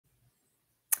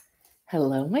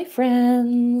Hello, my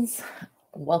friends.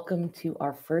 Welcome to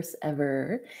our first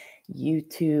ever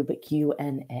YouTube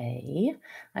Q&A.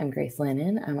 I'm Grace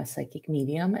Lennon. I'm a psychic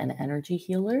medium and energy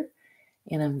healer,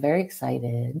 and I'm very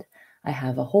excited. I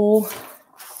have a whole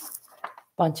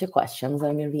bunch of questions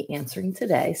I'm going to be answering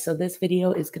today. So this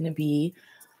video is going to be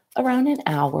around an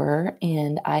hour,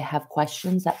 and I have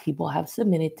questions that people have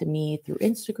submitted to me through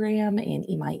Instagram and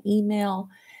in my email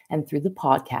and through the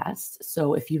podcast.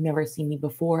 So if you've never seen me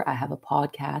before, I have a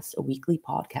podcast, a weekly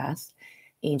podcast,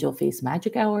 Angel Face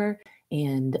Magic Hour.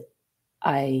 And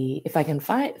if I can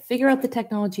figure out the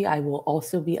technology, I will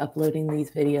also be uploading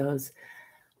these videos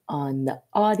on the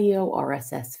audio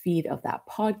RSS feed of that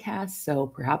podcast. So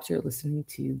perhaps you're listening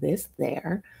to this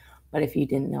there. But if you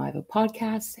didn't know, I have a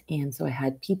podcast. And so I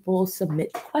had people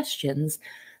submit questions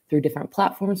through different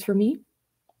platforms for me.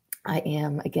 I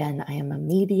am a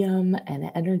medium and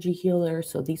an energy healer.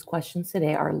 So these questions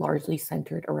today are largely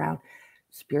centered around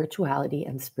spirituality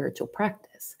and spiritual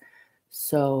practice.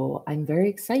 So I'm very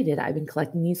excited. I've been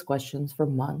collecting these questions for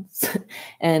months,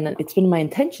 and it's been my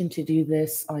intention to do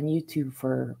this on YouTube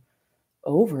for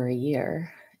over a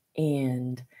year.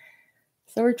 And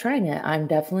so we're trying it. I'm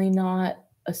definitely not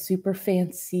a super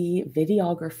fancy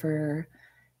videographer.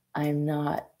 I'm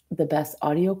not the best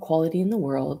audio quality in the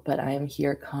world, but I am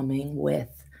here coming with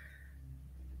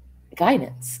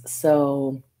guidance.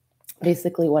 So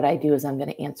basically what I do is I'm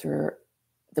going to answer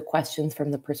the questions from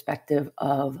the perspective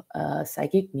of a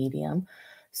psychic medium.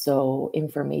 So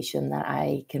information that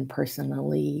I can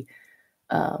personally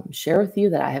share with you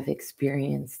that I have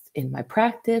experienced in my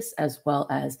practice, as well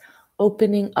as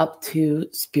opening up to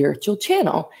spiritual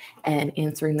channel and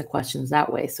answering the questions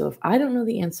that way. So if I don't know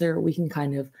the answer, we can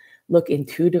kind of look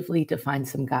intuitively to find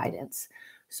some guidance.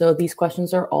 So these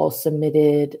questions are all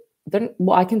submitted.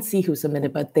 I can see who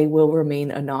submitted, but they will remain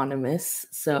anonymous.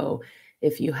 So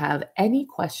if you have any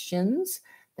questions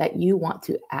that you want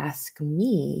to ask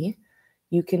me,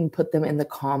 you can put them in the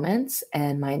comments.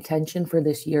 And my intention for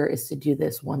this year is to do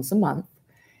this once a month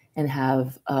and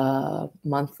have a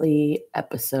monthly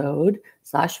episode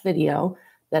 / video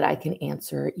that I can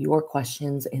answer your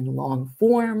questions in long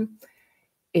form.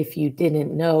 If you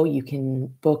didn't know, you can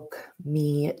book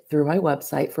me through my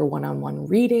website for one-on-one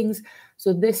readings.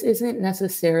 So this isn't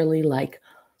necessarily like,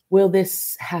 will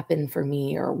this happen for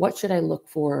me, or what should I look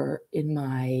for in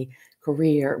my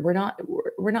career? We're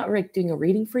not like doing a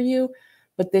reading for you,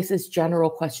 but this is general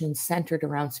questions centered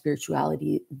around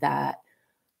spirituality that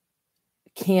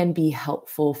can be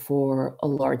helpful for a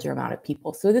larger amount of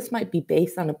people. So this might be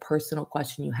based on a personal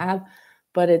question you have,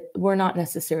 but we're not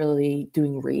necessarily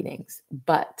doing readings.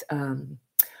 But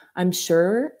I'm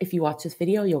sure if you watch this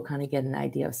video, you'll kind of get an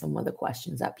idea of some of the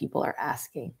questions that people are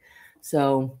asking.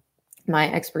 So my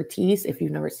expertise, if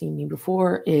you've never seen me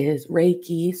before, is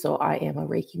Reiki. So I am a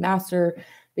Reiki master.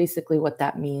 Basically, what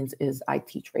that means is I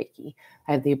teach Reiki.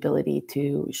 I have the ability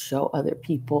to show other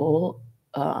people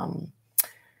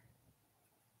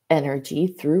energy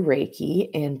through Reiki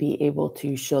and be able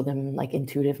to show them like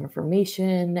intuitive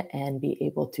information and be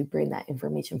able to bring that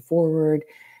information forward.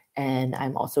 And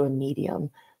I'm also a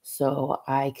medium. So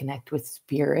I connect with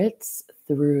spirits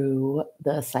through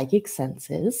the psychic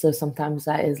senses. So sometimes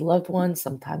that is loved ones,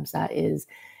 sometimes that is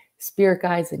spirit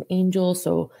guides and angels.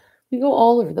 So we go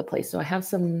all over the place. So I have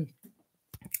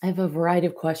a variety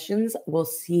of questions. We'll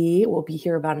be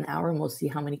here about an hour and we'll see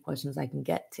how many questions I can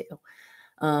get to.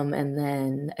 And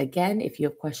then again, if you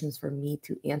have questions for me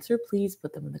to answer, please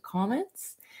put them in the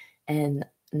comments. And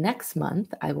next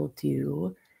month, I will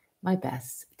do my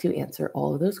best to answer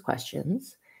all of those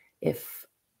questions. If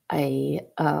I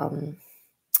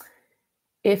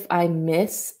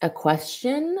miss a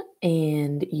question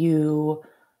and you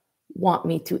want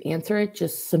me to answer it,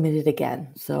 just submit it again.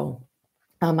 So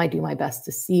I do my best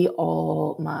to see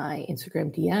all my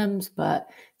Instagram DMs, but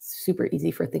it's super easy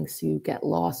for things to get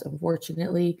lost,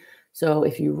 unfortunately. So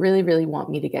if you really, really want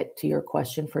me to get to your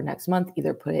question for next month,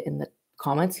 either put it in the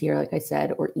comments here, like I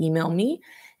said, or email me,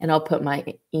 and I'll put my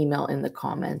email in the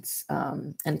comments.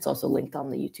 And it's also linked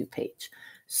on the YouTube page.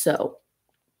 So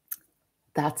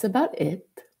that's about it.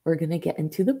 We're going to get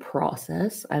into the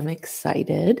process. I'm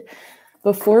excited.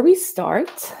 Before we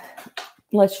start,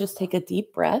 let's just take a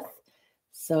deep breath.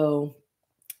 So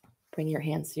bring your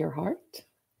hands to your heart.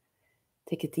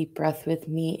 Take a deep breath with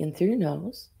me in through your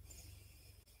nose,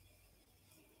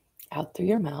 out through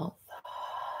your mouth.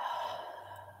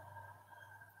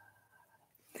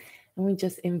 And we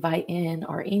just invite in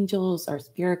our angels, our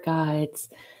spirit guides,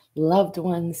 loved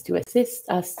ones to assist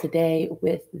us today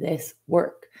with this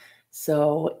work.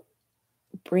 So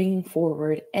bringing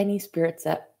forward any spirits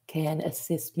that can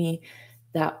assist me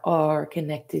that are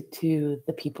connected to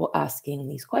the people asking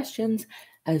these questions,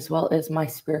 as well as my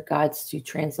spirit guides to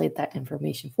translate that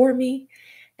information for me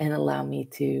and allow me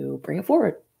to bring it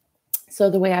forward. So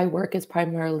the way I work is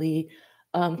primarily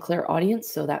clairaudience.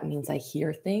 So that means I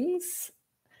hear things.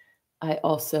 I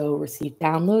also receive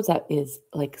downloads. That is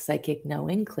like psychic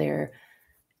knowing,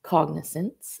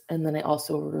 claircognizance. And then I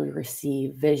also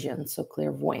receive vision, so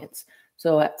clairvoyance.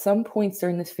 So at some points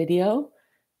during this video,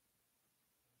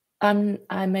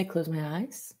 I may close my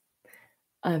eyes.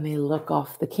 I may look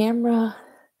off the camera.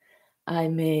 I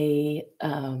may,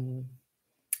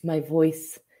 my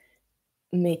voice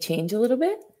may change a little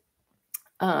bit.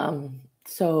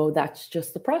 So that's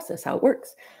just the process, how it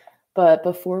works. But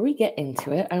before we get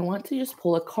into it, I want to just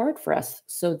pull a card for us.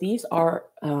 So these are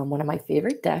one of my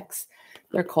favorite decks.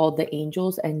 They're called the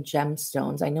Angels and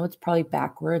Gemstones. I know it's probably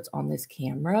backwards on this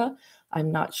camera.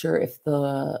 I'm not sure if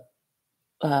the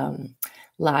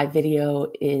live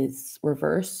video is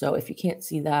reversed. So if you can't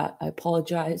see that, I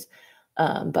apologize.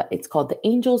 But it's called the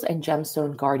Angels and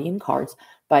Gemstone Guardian Cards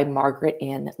by Margaret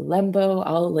Ann Lembo.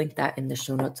 I'll link that in the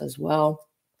show notes as well,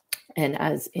 and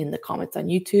as in the comments on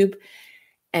YouTube.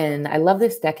 And I love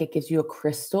this deck. It gives you a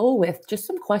crystal with just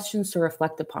some questions to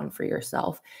reflect upon for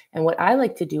yourself. And what I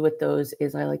like to do with those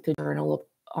is I like to journal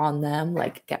on them,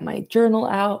 like get my journal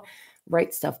out,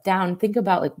 write stuff down, think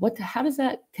about like how does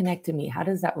that connect to me? How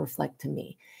does that reflect to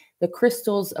me? The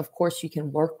crystals, of course, you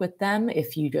can work with them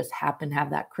if you just happen to have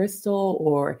that crystal,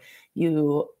 or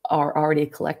you are already a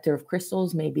collector of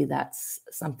crystals. Maybe that's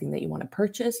something that you want to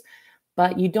purchase,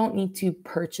 but you don't need to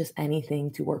purchase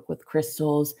anything to work with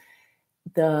crystals.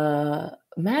 The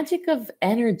magic of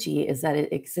energy is that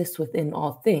it exists within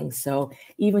all things. So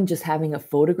even just having a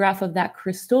photograph of that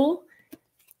crystal,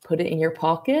 put it in your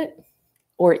pocket,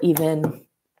 or even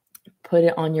put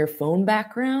it on your phone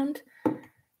background,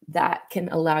 that can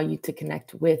allow you to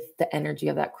connect with the energy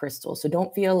of that crystal. So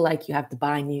don't feel like you have to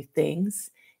buy new things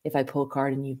if I pull a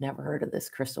card and you've never heard of this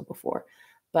crystal before.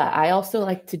 But I also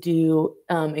like to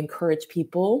encourage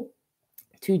people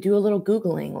to do a little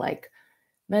Googling, like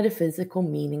metaphysical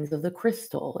meanings of the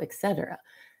crystal, etc.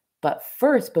 But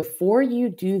first, before you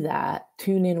do that,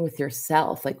 tune in with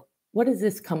yourself. Like, what does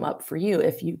this come up for you?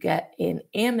 If you get an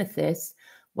amethyst,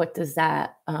 what does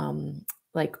that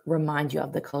like remind you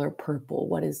of? The color purple?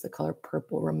 What does the color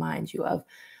purple remind you of?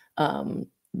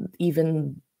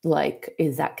 Even like,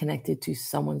 is that connected to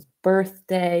someone's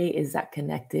birthday? Is that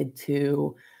connected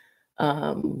to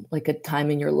like a time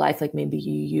in your life? Like maybe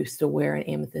you used to wear an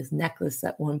amethyst necklace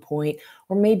at one point,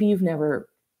 or maybe you've never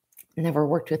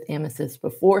worked with amethyst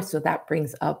before. So that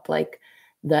brings up like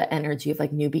the energy of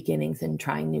like new beginnings and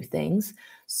trying new things.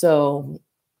 So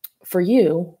for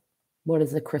you, what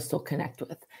does the crystal connect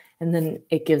with? And then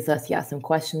it gives us, some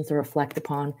questions to reflect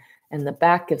upon. And the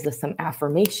back gives us some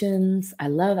affirmations. I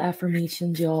love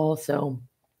affirmations, y'all. So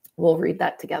we'll read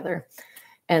that together.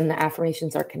 And the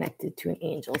affirmations are connected to an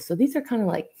angel. So these are kind of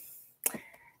like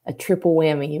a triple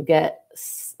whammy. You get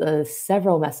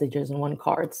several messages in one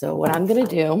card. So what I'm going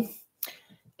to do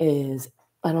is,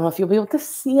 I don't know if you'll be able to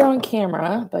see it on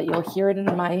camera, but you'll hear it in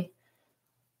my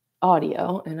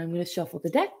audio. And I'm going to shuffle the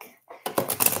deck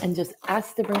and just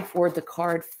ask to bring forward the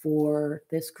card for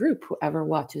this group, whoever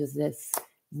watches this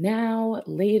now,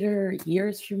 later,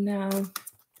 years from now.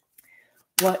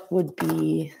 What would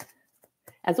be,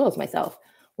 as well as myself,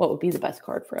 what would be the best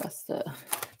card for us to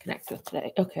connect with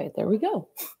today? Okay, there we go.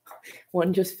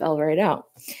 One just fell right out.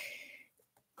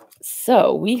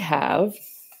 So we have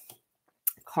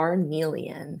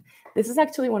carnelian. This is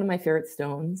actually one of my favorite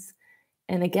stones.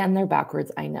 And again, they're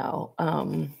backwards, I know.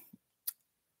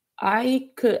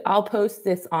 I'll post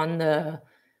this on the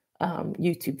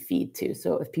YouTube feed too.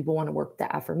 So if people want to work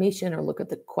the affirmation or look at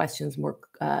the questions more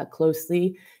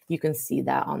closely, you can see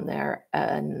that on there,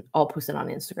 and I'll post it on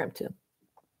Instagram too.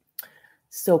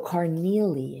 So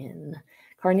carnelian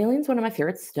is one of my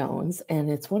favorite stones, and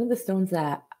it's one of the stones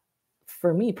that,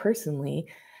 for me personally,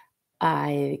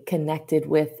 I connected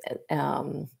with.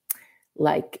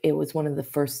 Like it was one of the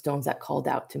first stones that called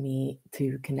out to me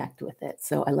to connect with it.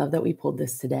 So I love that we pulled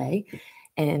this today.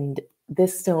 And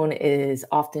this stone is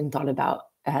often thought about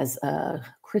as a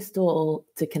crystal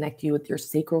to connect you with your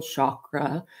sacral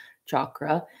chakra,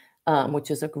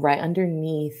 which is like right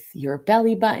underneath your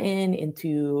belly button,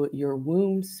 into your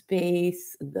womb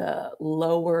space, the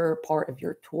lower part of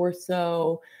your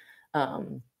torso,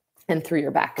 and through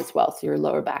your back as well. So your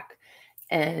lower back.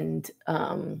 And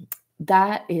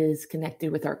that is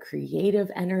connected with our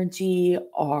creative energy,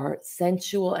 our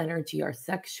sensual energy, our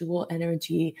sexual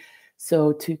energy.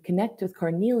 So to connect with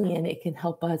carnelian, it can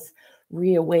help us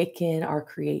reawaken our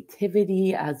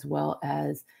creativity, as well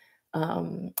as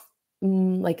um,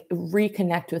 like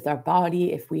reconnect with our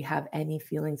body if we have any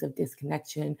feelings of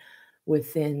disconnection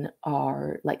within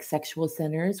our like sexual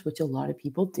centers, which a lot of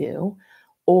people do.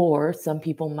 Or some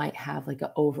people might have like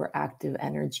an overactive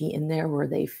energy in there where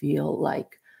they feel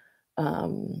like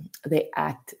they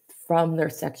act from their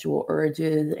sexual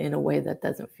urges in a way that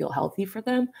doesn't feel healthy for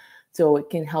them. So it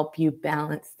can help you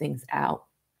balance things out.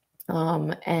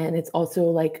 And it's also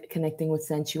like connecting with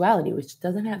sensuality, which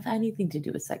doesn't have anything to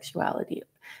do with sexuality.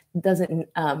 It doesn't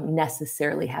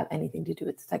necessarily have anything to do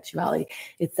with sexuality.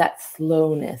 It's that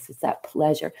slowness, it's that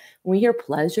pleasure. When we hear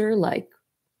pleasure, like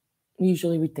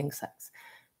usually we think sex.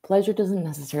 Pleasure doesn't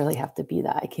necessarily have to be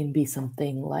that. It can be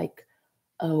something like,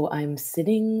 oh, I'm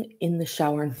sitting in the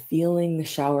shower and feeling the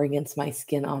shower against my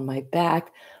skin on my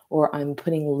back, or I'm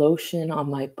putting lotion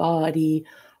on my body,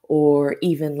 or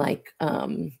even like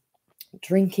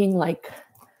drinking like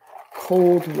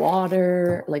cold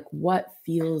water, like what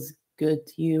feels good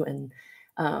to you. And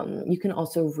you can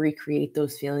also recreate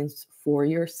those feelings for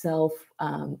yourself.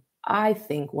 I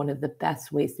think one of the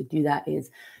best ways to do that is,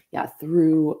 yeah,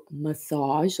 through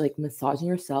massage, like massaging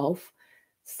yourself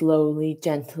slowly,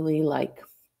 gently, like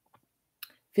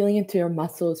feeling into your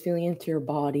muscles, feeling into your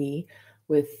body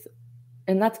with,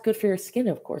 and that's good for your skin,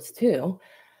 of course, too.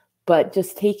 But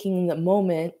just taking the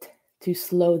moment to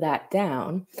slow that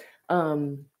down.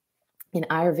 Um, in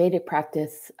Ayurvedic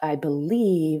practice, I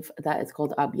believe that it's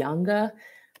called Abhyanga.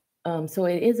 So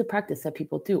it is a practice that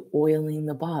people do, oiling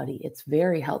the body. It's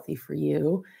very healthy for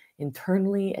you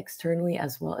internally, externally,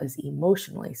 as well as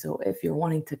emotionally. So if you're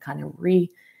wanting to kind of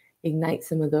reignite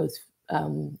some of those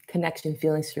connection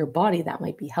feelings to your body, that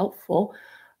might be helpful.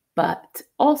 But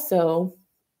also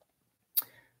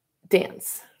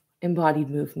dance, embodied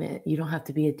movement. You don't have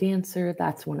to be a dancer.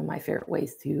 That's one of my favorite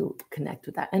ways to connect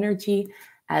with that energy,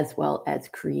 as well as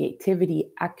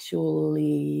creativity,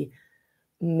 actually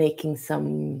making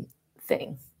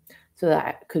something. So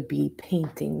that could be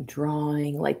painting,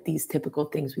 drawing, like these typical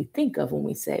things we think of when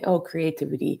we say, oh,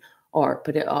 creativity, art,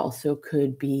 but it also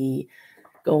could be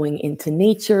going into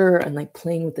nature and like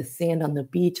playing with the sand on the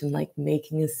beach and like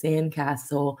making a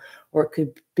sandcastle, or it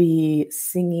could be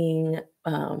singing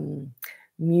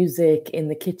music in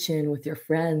the kitchen with your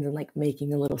friends and like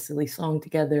making a little silly song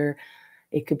together.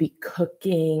 It could be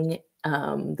cooking.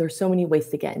 There's so many ways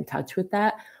to get in touch with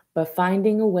that, but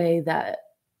finding a way that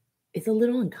is a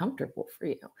little uncomfortable for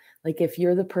you. Like if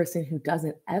you're the person who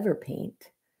doesn't ever paint,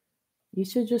 you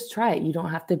should just try it. You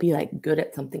don't have to be like good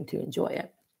at something to enjoy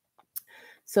it.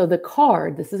 So the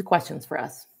card, this is questions for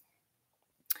us.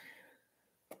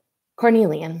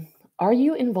 Carnelian, are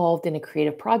you involved in a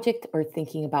creative project or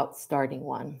thinking about starting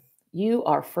one? You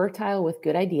are fertile with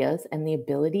good ideas and the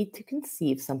ability to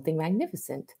conceive something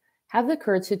magnificent. Have the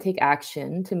courage to take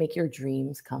action to make your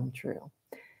dreams come true.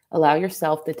 Allow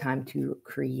yourself the time to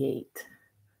create.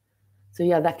 So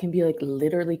yeah, that can be like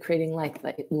literally creating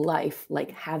life,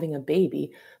 like having a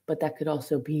baby, but that could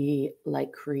also be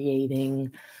like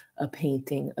creating a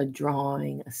painting, a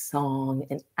drawing, a song,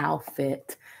 an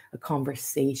outfit, a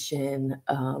conversation,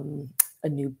 a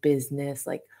new business.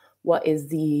 Like, what is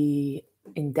the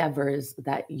endeavors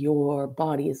that your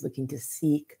body is looking to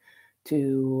seek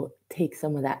to take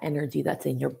some of that energy that's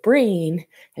in your brain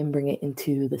and bring it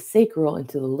into the sacral,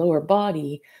 into the lower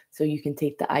body, so you can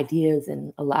take the ideas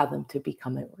and allow them to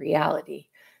become a reality.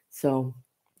 So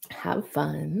have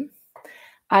fun.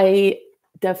 I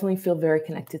definitely feel very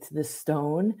connected to this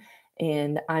stone,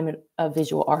 and I'm a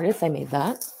visual artist. I made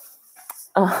that.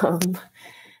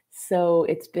 So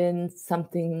it's been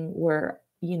something where,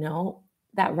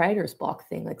 that writer's block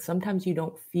thing, like sometimes you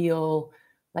don't feel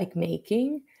like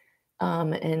making.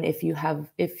 And if you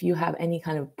have any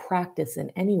kind of practice in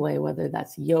any way, whether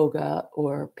that's yoga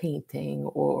or painting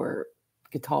or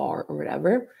guitar or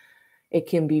whatever, it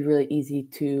can be really easy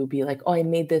to be like, oh, I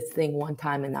made this thing one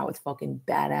time and that was fucking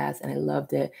badass and I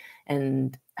loved it.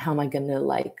 And how am I gonna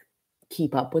like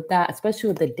keep up with that? Especially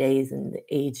with the days and the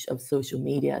age of social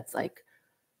media, it's like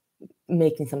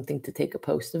making something to take a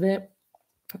post of it.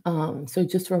 So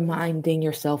just reminding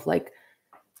yourself, like,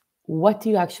 what do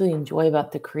you actually enjoy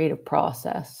about the creative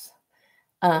process?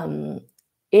 Um,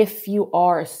 if you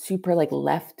are a super like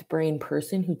left brain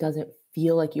person who doesn't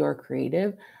feel like you're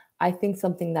creative, I think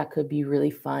something that could be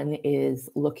really fun is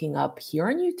looking up here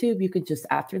on YouTube. You could just,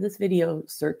 after this video,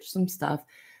 search some stuff,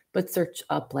 but search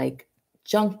up like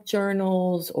junk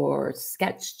journals or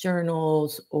sketch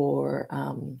journals or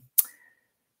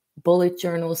bullet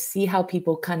journals. See how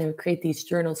people kind of create these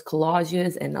journals,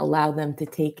 collages, and allow them to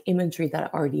take imagery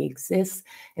that already exists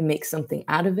and make something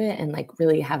out of it and like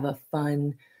really have a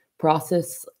fun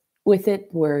process with it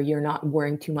where you're not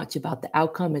worrying too much about the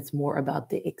outcome. It's more about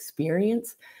the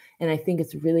experience. And I think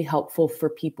it's really helpful for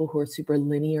people who are super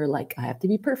linear, like I have to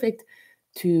be perfect,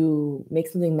 to make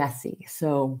something messy.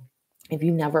 So if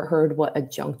you've never heard what a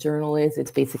junk journal is,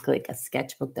 it's basically like a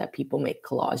sketchbook that people make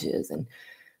collages, and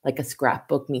like a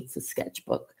scrapbook meets a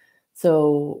sketchbook.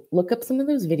 So look up some of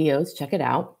those videos, check it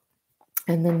out.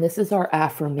 And then this is our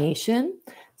affirmation.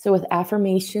 So with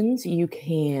affirmations, you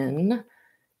can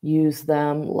use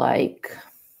them like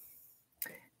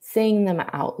saying them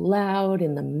out loud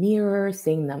in the mirror,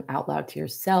 saying them out loud to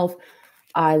yourself.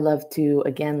 I love to,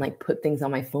 again, like put things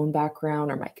on my phone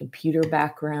background or my computer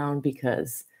background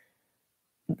because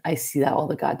I see that all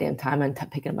the goddamn time. I'm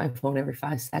picking up my phone every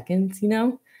 5 seconds,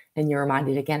 and you're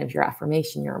reminded again of your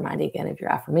affirmation. You're reminded again of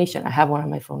your affirmation. I have one on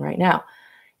my phone right now.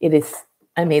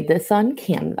 I made this on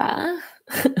Canva.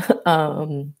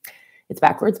 It's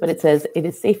backwards, but it says, "It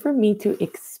is safe for me to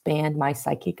expand my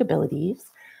psychic abilities.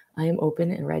 I am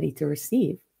open and ready to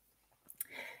receive."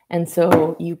 And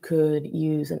so you could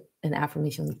use an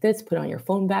affirmation like this, put it on your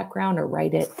phone background or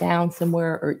write it down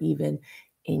somewhere, or even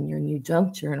in your new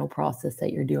junk journal process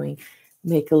that you're doing,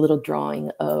 make a little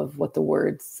drawing of what the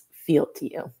words feel to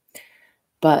you.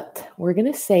 But we're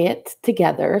going to say it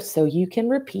together so you can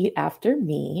repeat after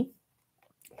me.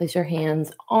 Place your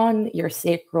hands on your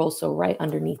sacral, so right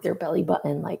underneath your belly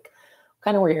button, like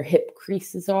kind of where your hip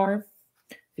creases are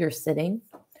if you're sitting.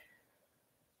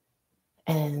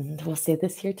 And we'll say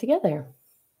this here together.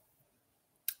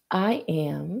 I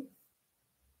am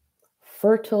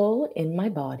fertile in my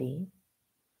body,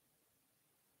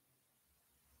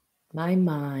 my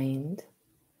mind,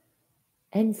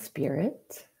 and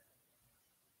spirit.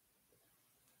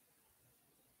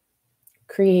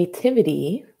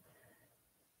 Creativity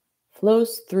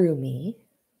flows through me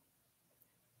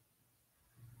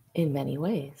in many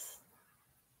ways.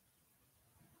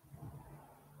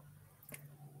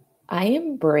 I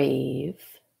am brave,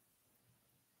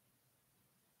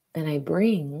 and I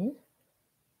bring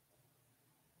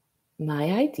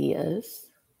my ideas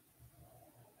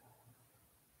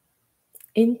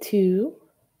into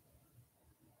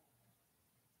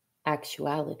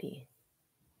actuality.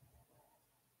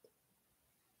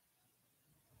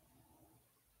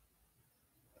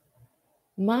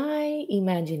 My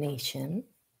imagination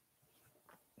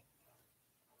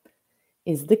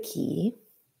is the key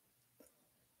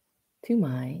to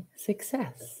my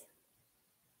success.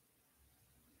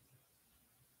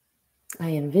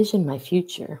 I envision my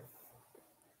future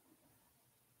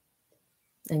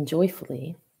and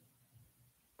joyfully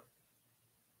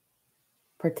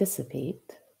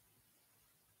participate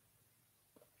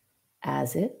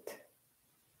as it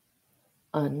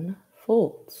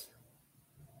unfolds.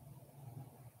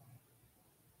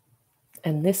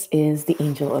 And this is the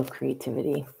angel of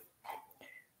creativity.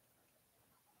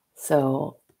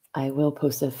 So I will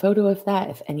post a photo of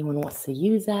that if anyone wants to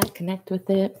use that, connect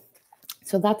with it.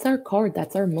 So that's our card.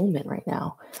 That's our moment right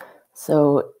now.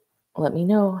 So let me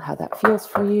know how that feels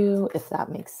for you, if that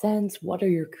makes sense. What are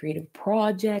your creative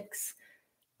projects?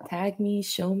 Tag me,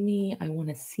 show me. I want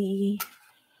to see.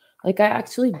 Like, I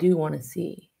actually do want to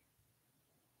see.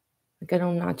 Like,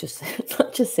 I'm not just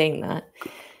saying that.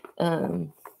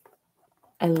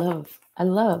 I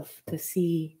love to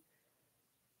see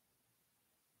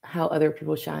how other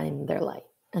people shine their light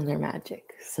and their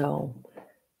magic. So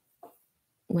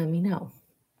let me know.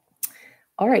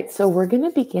 All right, so we're going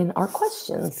to begin our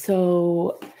questions.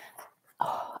 So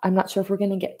I'm not sure if we're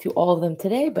going to get to all of them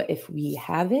today, but if we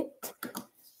haven't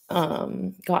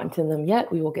gotten to them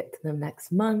yet, we will get to them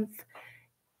next month.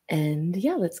 And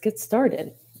yeah, let's get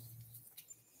started.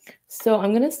 So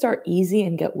I'm going to start easy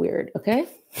and get weird, okay?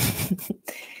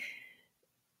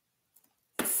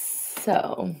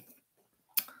 So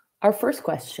our first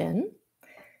question: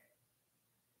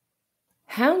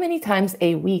 how many times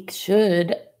a week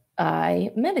should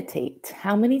I meditate?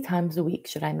 How many times a week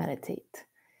should I meditate?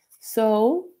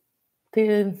 So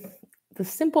the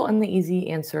simple and the easy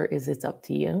answer is it's up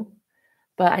to you.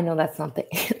 But I know that's not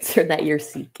the answer that you're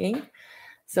seeking.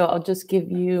 So I'll just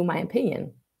give you my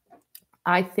opinion.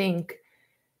 I think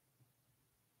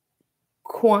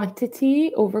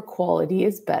quantity over quality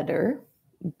is better,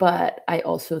 but I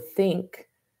also think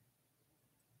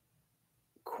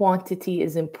quantity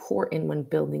is important when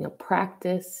building a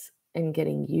practice and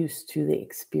getting used to the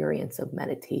experience of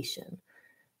meditation.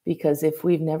 Because if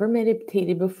we've never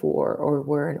meditated before, or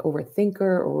we're an overthinker,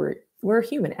 or we're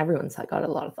human, everyone's got a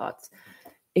lot of thoughts,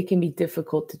 it can be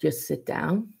difficult to just sit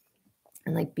down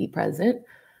and like be present.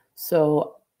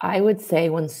 So I would say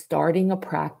when starting a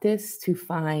practice to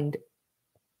find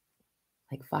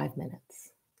like 5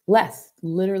 minutes, less,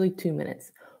 literally 2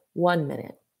 minutes, 1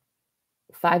 minute.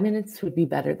 5 minutes would be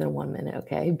better than 1 minute,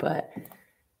 okay? But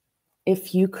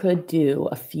if you could do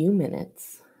a few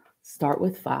minutes, start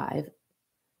with 5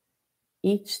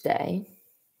 each day,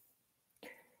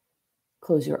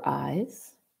 close your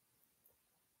eyes,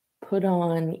 put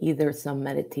on either some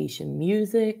meditation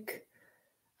music.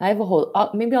 I have a whole,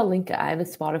 maybe I'll link it. I have a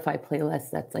Spotify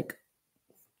playlist that's like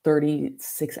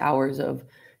 36 hours of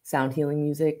sound healing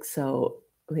music. So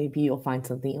maybe you'll find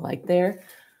something you like there.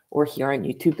 Or here on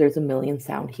YouTube, there's a million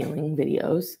sound healing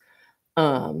videos.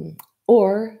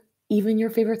 Or even your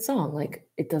favorite song. Like,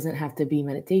 it doesn't have to be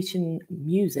meditation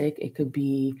music, it could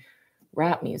be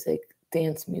rap music,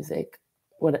 dance music,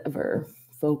 whatever,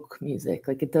 folk music.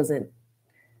 Like, it doesn't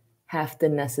have to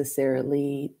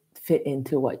necessarily fit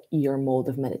into what your mold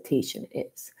of meditation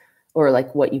is, or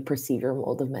like what you perceive your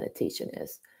mold of meditation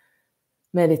is.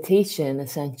 Meditation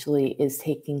essentially is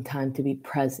taking time to be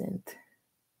present.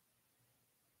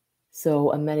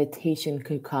 So a meditation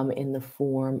could come in the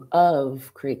form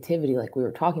of creativity, like we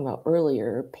were talking about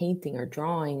earlier, painting or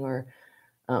drawing, or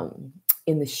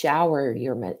in the shower,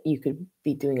 you could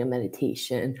be doing a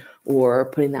meditation,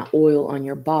 or putting that oil on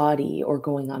your body, or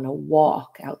going on a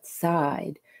walk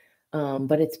outside.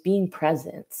 But it's being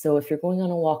present. So if you're going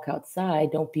on a walk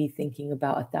outside, don't be thinking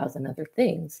about 1,000 other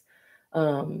things.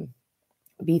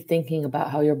 Be thinking about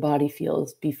how your body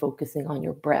feels, be focusing on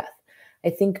your breath. I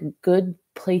think a good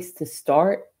place to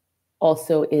start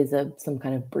also is some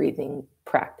kind of breathing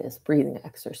practice, breathing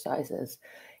exercises.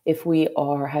 If we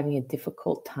are having a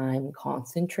difficult time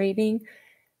concentrating,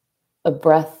 a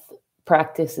breath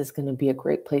practice is going to be a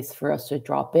great place for us to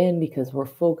drop in, because we're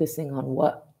focusing on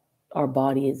what our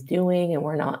body is doing, and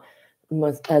we're not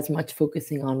as much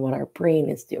focusing on what our brain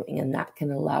is doing. And that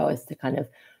can allow us to kind of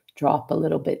drop a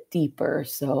little bit deeper.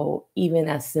 So even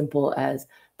as simple as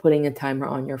putting a timer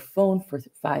on your phone for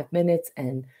 5 minutes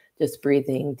and just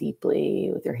breathing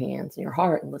deeply with your hands and your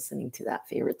heart and listening to that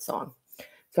favorite song.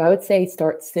 So I would say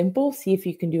start simple, see if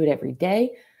you can do it every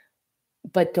day,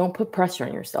 but don't put pressure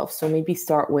on yourself. So maybe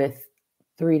start with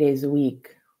 3 days a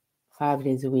week, 5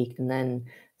 days a week, and then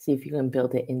see if you can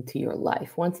build it into your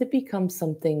life. Once it becomes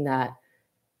something that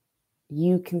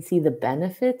you can see the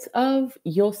benefits of,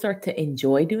 you'll start to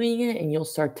enjoy doing it, and you'll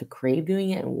start to crave doing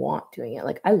it and want doing it.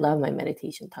 Like, I love my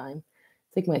meditation time.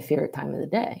 It's like my favorite time of the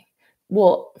day.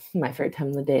 Well, my favorite time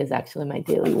of the day is actually my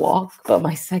daily walk, but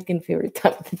my second favorite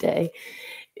time of the day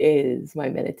is my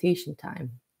meditation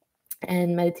time.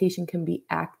 And meditation can be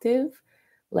active,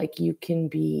 like you can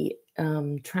be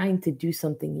trying to do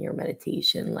something in your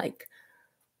meditation, like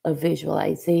a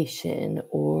visualization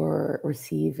or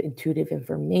receive intuitive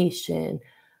information.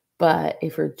 But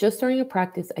if you're just starting a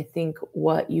practice, I think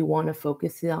what you want to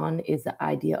focus on is the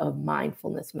idea of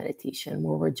mindfulness meditation,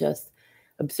 where we're just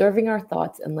observing our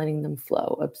thoughts and letting them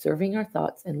flow, observing our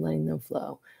thoughts and letting them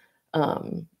flow.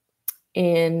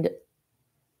 And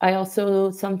I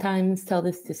also sometimes tell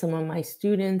this to some of my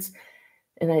students,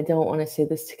 and I don't want to say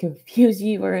this to confuse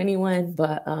you or anyone,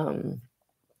 but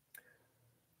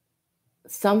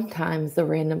sometimes the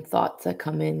random thoughts that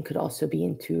come in could also be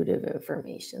intuitive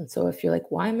information. So if you're like,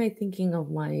 why am I thinking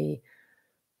of my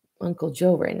Uncle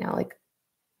Joe right now? Like,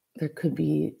 there could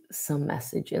be some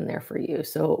message in there for you.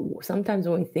 So sometimes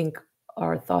when we think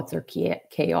our thoughts are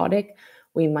chaotic,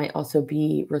 we might also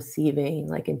be receiving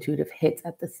like intuitive hits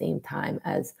at the same time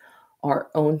as our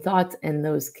own thoughts. And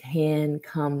those can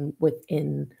come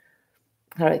within,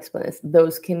 how do I explain this?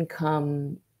 Those can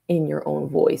come in your own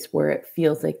voice, where it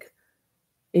feels like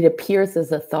it appears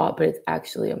as a thought, but it's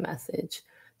actually a message.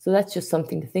 So that's just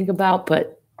something to think about,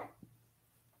 but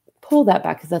pull that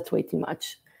back because that's way too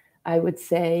much. I would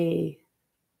say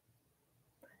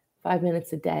 5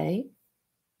 minutes a day,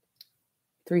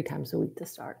 3 times a week to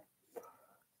start.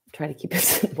 Try to keep it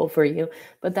simple for you,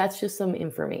 but that's just some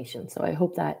information. So I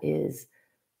hope that is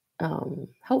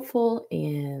helpful.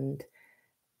 And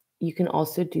you can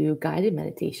also do guided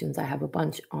meditations. I have a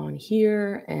bunch on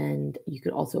here, and you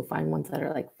could also find ones that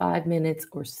are like 5 minutes,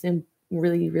 or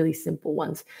really, really simple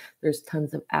ones. There's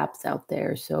tons of apps out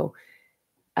there. So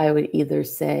I would either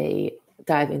say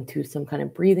dive into some kind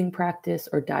of breathing practice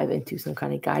or dive into some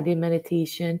kind of guided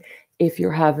meditation. If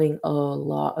you're having a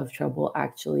lot of trouble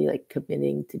actually like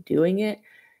committing to doing it,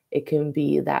 it can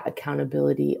be that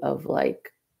accountability of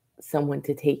like someone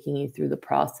to taking you through the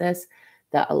process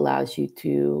that allows you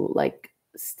to like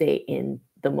stay in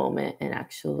the moment and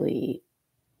actually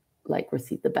like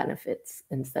receive the benefits,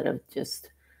 instead of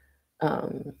just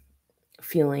um,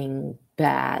 feeling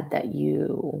bad that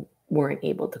you weren't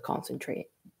able to concentrate.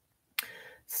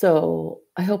 So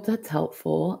I hope that's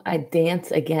helpful. I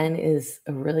dance again is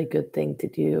a really good thing to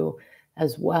do.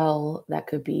 as well. That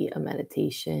could be a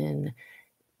meditation,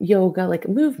 yoga, like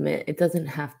movement. It doesn't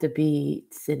have to be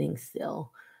sitting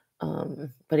still.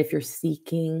 But if you're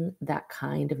seeking that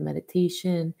kind of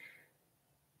meditation,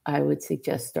 I would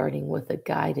suggest starting with a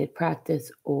guided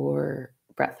practice or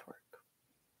breath work.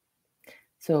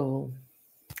 So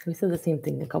we said the same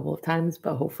thing a couple of times,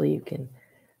 but hopefully you can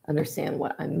understand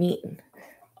what I mean.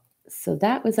 So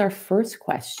that was our first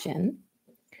question.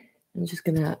 I'm just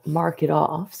going to mark it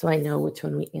off so I know which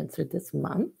one we answered this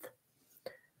month.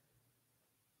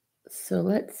 So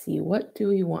let's see, what do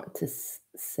we want to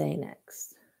say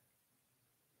next?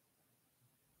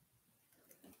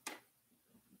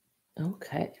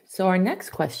 Okay, so our next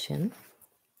question,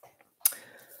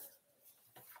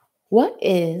 where'd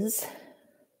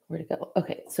it go?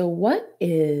 Okay, so what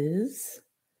is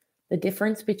the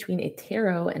difference between a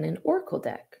tarot and an oracle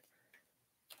deck?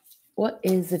 What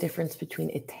is the difference between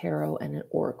a tarot and an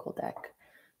oracle deck?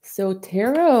 So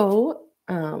tarot,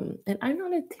 and I'm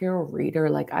not a tarot reader,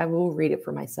 like I will read it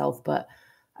for myself, but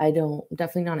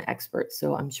definitely not an expert.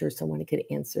 So I'm sure someone could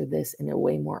answer this in a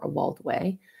way more evolved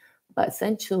way. But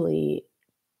essentially,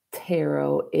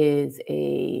 tarot is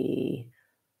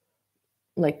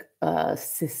like a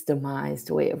systemized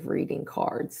way of reading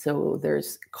cards. So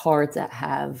there's cards that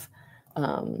have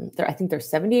I think there's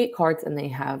 78 cards and they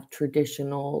have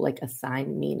traditional like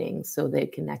assigned meanings. So they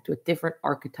connect with different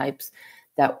archetypes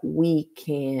that we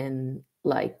can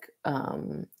like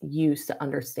use to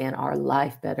understand our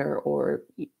life better, or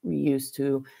use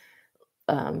to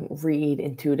read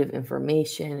intuitive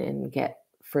information and get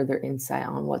further insight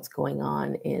on what's going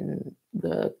on in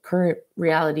the current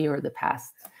reality or the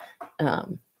past,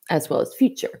 as well as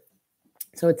future.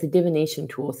 So it's a divination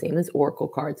tool, same as oracle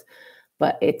cards,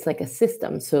 but it's like a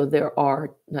system. So there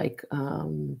are like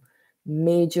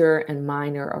major and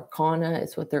minor arcana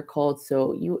is what they're called.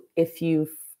 So if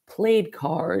you've played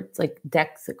cards, like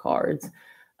decks of cards,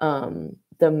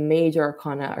 the major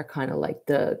arcana are kind of like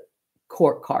the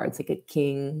court cards, like a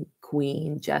king,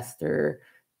 queen, jester,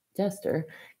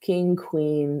 king,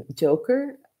 queen,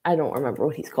 joker. I don't remember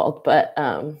what he's called, but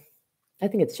I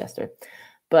think it's jester.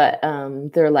 But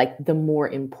they're like the more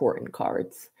important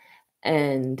cards.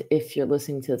 And if you're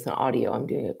listening to this on audio, I'm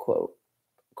doing a quote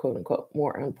unquote,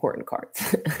 more important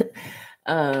cards.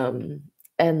 And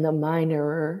the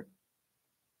minor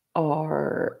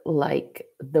are like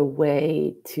the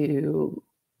way to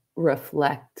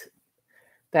reflect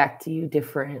back to you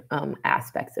different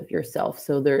aspects of yourself.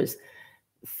 So there's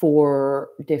 4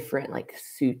 different like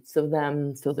suits of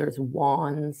them. So there's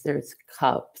wands, there's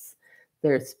cups,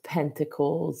 there's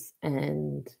pentacles,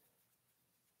 and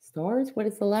stars. What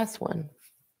is the last one?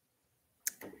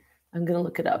 I'm going to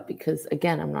look it up because,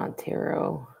 again, I'm not a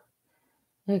tarot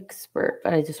expert,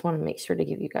 but I just want to make sure to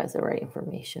give you guys the right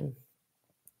information.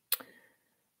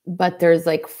 But there's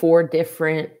like 4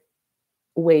 different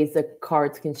ways that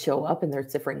cards can show up, and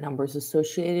there's different numbers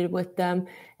associated with them.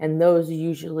 And those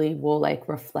usually will like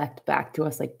reflect back to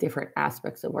us like different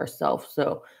aspects of ourselves.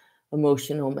 So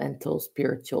emotional, mental,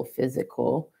 spiritual,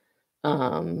 physical.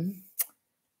 But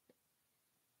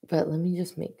let me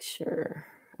just make sure.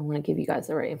 I want to give you guys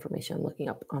the right information. I'm looking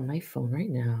up on my phone right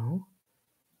now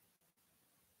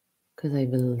because I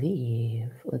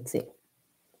believe, let's see.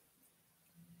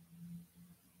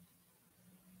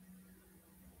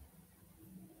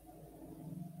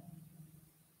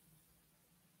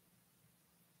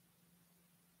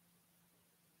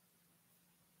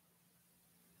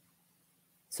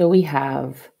 So we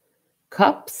have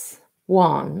cups,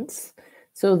 wands.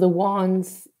 So the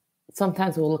wands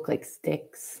sometimes will look like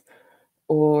sticks,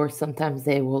 or sometimes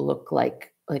they will look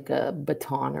like a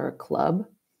baton or a club,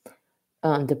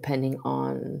 depending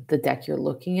on the deck you're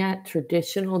looking at.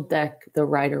 Traditional deck, the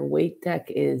Rider-Waite deck,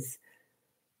 is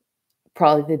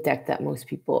probably the deck that most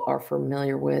people are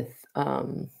familiar with,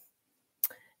 and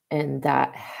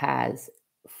that has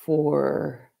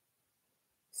 4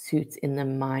 suits in the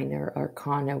minor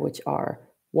arcana, which are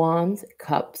wands,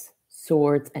 cups,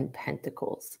 swords, and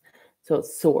pentacles. So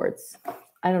it's swords.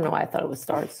 I don't know why I thought it was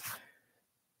stars.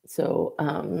 So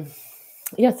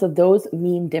so those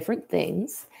mean different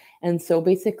things. And so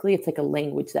basically it's like a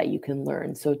language that you can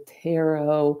learn. So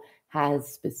tarot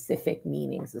has specific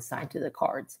meanings assigned to the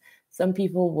cards. Some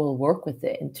people will work with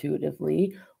it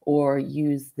intuitively or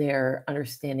use their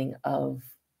understanding of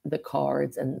the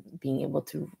cards and being able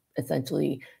to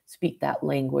essentially speak that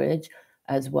language,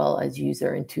 as well as use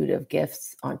their intuitive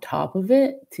gifts on top of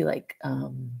it to like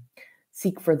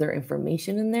seek further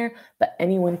information in there. But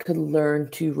anyone could learn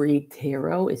to read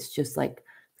tarot. It's just like,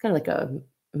 it's kind of like a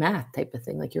math type of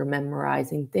thing, like you're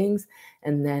memorizing things,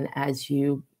 and then as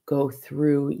you go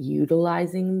through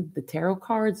utilizing the tarot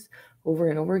cards over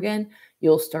and over again,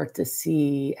 you'll start to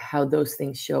see how those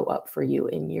things show up for you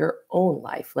in your own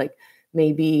life. Like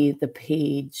maybe the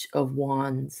Page of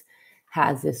Wands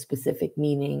has this specific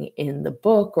meaning in the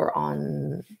book or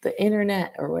on the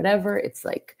internet or whatever. It's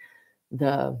like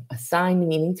the assigned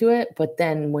meaning to it. But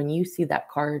then when you see that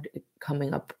card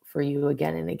coming up for you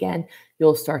again and again,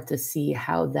 you'll start to see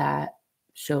how that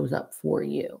shows up for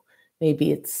you.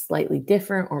 Maybe it's slightly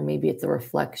different, or maybe it's a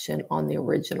reflection on the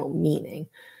original meaning.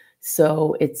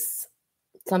 So it's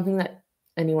something that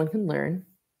anyone can learn.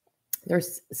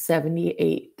 There's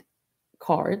 78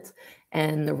 cards,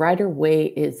 and the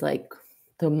Rider-Waite is like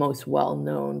the most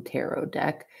well-known tarot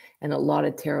deck, and a lot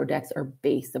of tarot decks are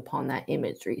based upon that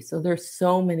imagery. So there's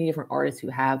so many different artists who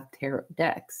have tarot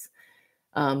decks,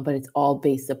 but it's all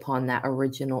based upon that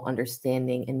original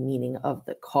understanding and meaning of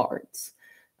the cards.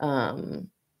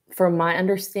 From my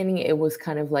understanding, it was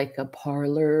kind of like a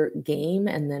parlor game,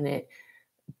 and then it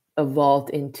evolved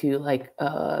into like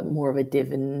more of a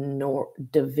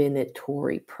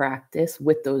divinatory practice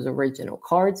with those original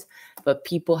cards. But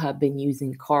people have been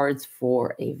using cards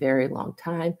for a very long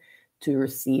time to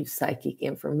receive psychic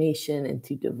information and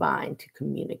to divine, to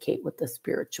communicate with the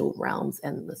spiritual realms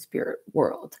and the spirit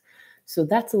world. So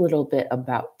that's a little bit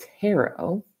about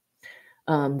tarot.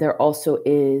 There also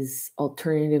is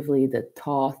alternatively the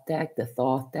Thoth deck,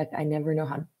 I never know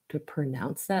how to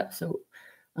pronounce that. So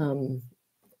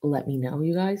let me know,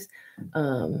 you guys.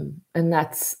 And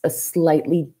that's a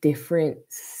slightly different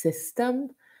system.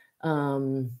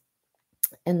 And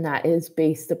that is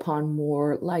based upon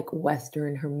more like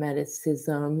Western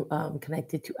Hermeticism,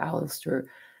 connected to Aleister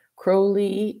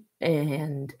Crowley.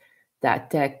 And that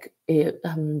deck,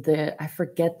 I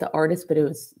forget the artist, but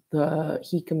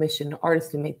he commissioned an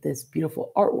artist to make this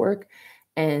beautiful artwork.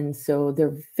 And so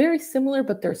they're very similar,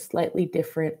 but they're slightly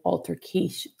different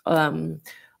alterations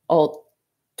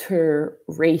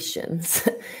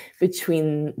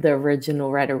between the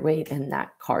original Rider-Waite and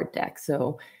that card deck.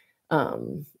 So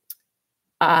from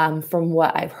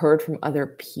what I've heard from other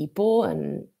people,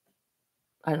 and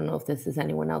I don't know if this is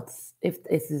anyone else, if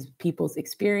this is people's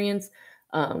experience,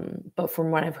 but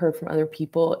from what I've heard from other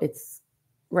people, it's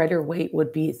Rider-Waite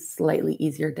would be a slightly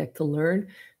easier deck to learn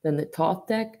than the Thoth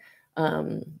deck.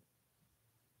 I've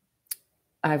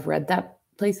read that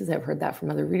places, I've heard that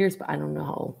from other readers, but I don't know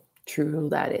how true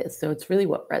that is. So it's really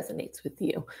what resonates with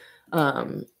you.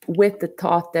 With the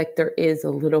Thoth deck, there is a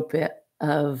little bit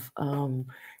of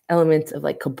elements of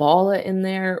like Kabbalah in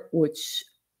there, which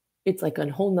it's like a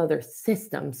whole nother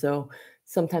system. So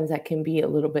sometimes that can be a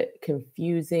little bit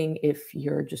confusing if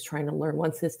you're just trying to learn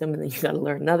one system and then you got to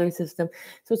learn another system.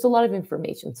 So it's a lot of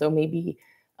information. So maybe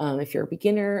if you're a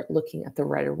beginner looking at the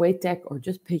Rider-Waite deck, or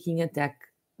just picking a deck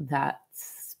that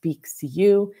speaks to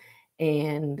you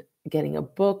and getting a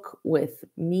book with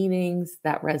meanings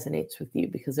that resonates with you,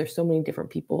 because there's so many different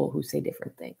people who say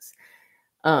different things.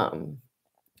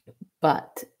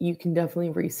 But you can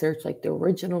definitely research like the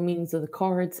original meanings of the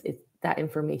cards. That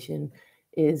information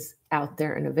is out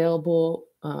there and available.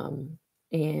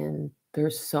 And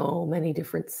there's so many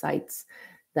different sites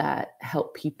that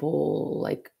help people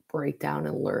like break down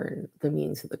and learn the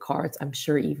meanings of the cards. I'm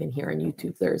sure even here on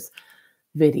YouTube, there's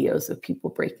videos of people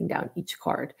breaking down each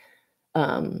card.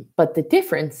 But the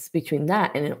difference between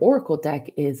that and an oracle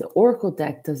deck is an oracle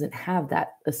deck doesn't have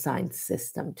that assigned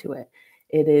system to it.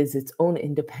 It is its own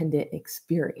independent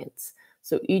experience.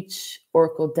 So each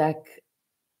oracle deck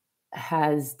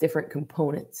has different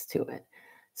components to it.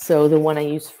 So the one I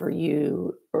used for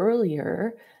you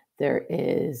earlier, there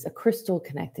is a crystal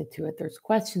connected to it. There's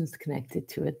questions connected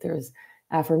to it. There's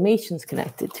affirmations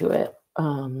connected to it.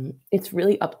 It's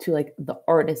really up to like the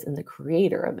artist and the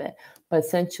creator of it. But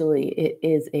essentially, it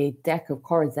is a deck of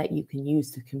cards that you can use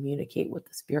to communicate with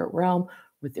the spirit realm,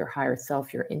 with your higher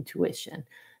self, your intuition.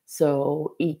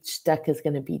 So each deck is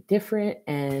going to be different,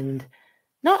 and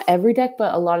not every deck,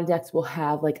 but a lot of decks will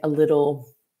have like a little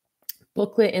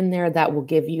booklet in there that will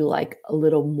give you like a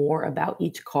little more about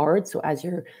each card. So as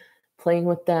you're playing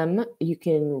with them, you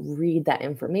can read that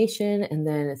information, and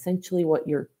then essentially what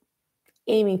you're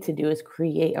aiming to do is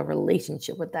create a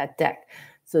relationship with that deck,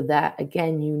 so that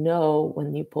again, you know,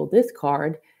 when you pull this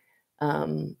card,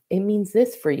 it means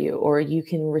this for you, or you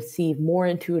can receive more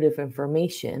intuitive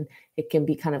information. It can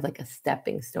be kind of like a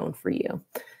stepping stone for you.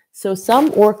 So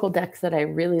some oracle decks that I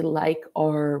really like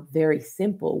are very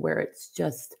simple, where it's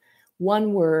just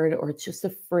one word or it's just a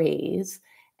phrase,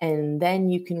 and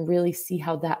then you can really see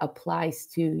how that applies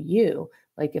to you.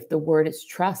 Like if the word is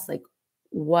trust, like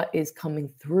what is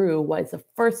coming through? What is the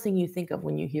first thing you think of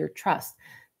when you hear trust?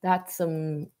 That's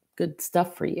some good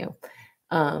stuff for you.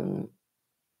 Um,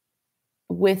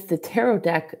 with the tarot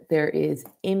deck, there is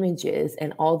images,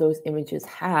 and all those images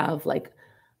have like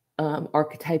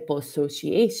archetypal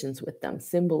associations with them,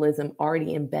 symbolism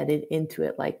already embedded into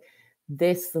it. Like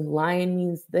this lion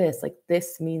means this, like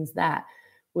this means that.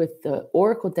 With the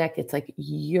oracle deck, it's like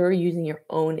you're using your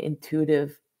own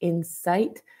intuitive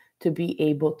insight to be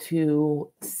able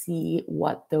to see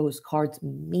what those cards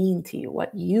mean to you,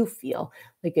 what you feel.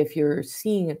 Like if you're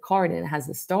seeing a card and it has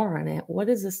a star on it, what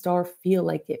does the star feel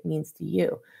like it means to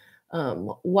you?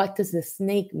 What does the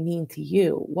snake mean to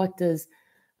you? What does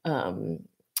um,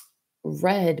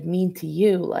 red mean to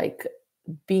you? Like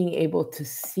being able to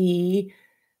see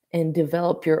and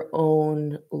develop your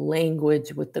own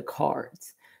language with the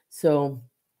cards. So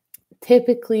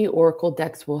typically, Oracle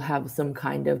decks will have some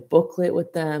kind of booklet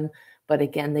with them, but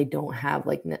again, they don't have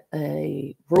like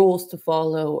rules to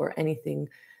follow or anything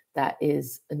that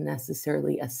is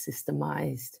necessarily a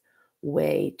systemized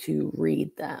way to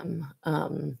read them.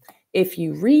 If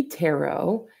you read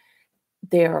tarot,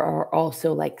 there are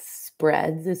also like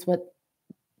spreads, is what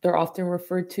they're often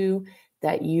referred to,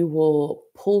 that you will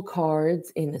pull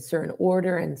cards in a certain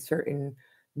order and certain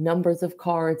numbers of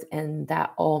cards, and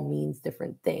that all means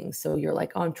different things. So you're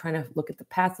like, oh, I'm trying to look at the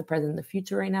past, the present, and the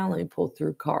future right now. Let me pull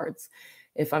through cards.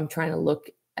 If I'm trying to look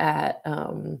at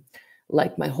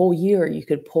like my whole year, you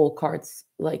could pull cards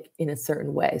like in a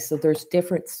certain way. So there's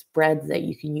different spreads that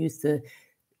you can use to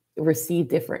receive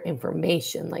different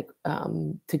information, like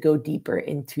to go deeper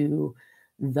into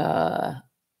the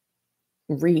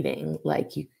reading.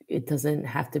 Like it doesn't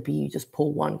have to be you just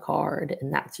pull one card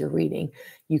and that's your reading.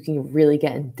 You can really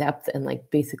get in depth, and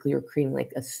like basically you're creating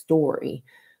like a story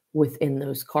within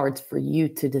those cards for you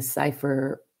to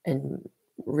decipher and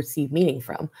receive meaning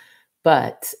from.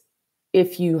 But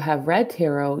if you have read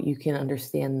tarot, you can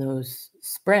understand those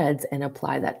spreads and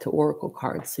apply that to oracle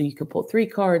cards. So you could pull 3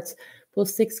 cards, pull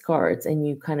 6 cards, and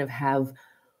you kind of have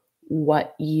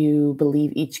what you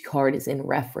believe each card is in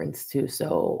reference to.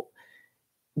 So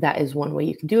that is one way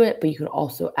you can do it, but you can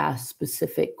also ask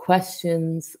specific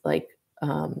questions like,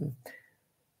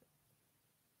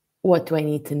 what do I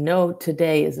need to know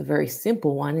today is a very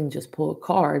simple one and just pull a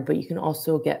card, but you can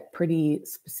also get pretty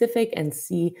specific and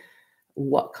see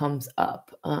what comes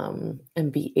up,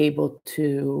 and be able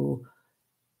to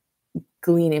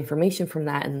glean information from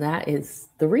that. And that is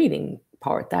the reading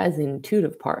part. That is the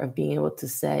intuitive part of being able to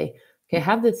say, okay, I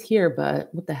have this here,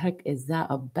 but what the heck is that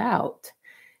about?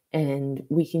 And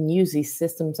we can use these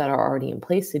systems that are already in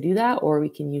place to do that, or we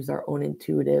can use our own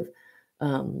intuitive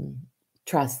um,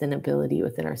 trust and ability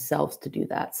within ourselves to do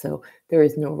that. So there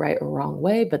is no right or wrong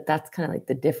way, but that's kind of like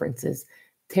the difference is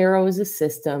tarot is a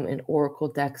system and oracle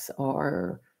decks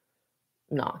are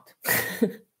not.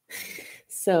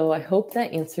 So I hope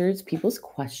that answers people's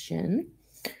question.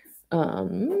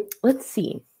 Let's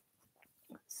see.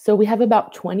 So we have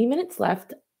about 20 minutes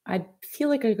left. I feel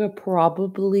like I could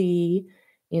probably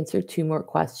answer 2 more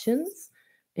questions,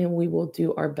 and we will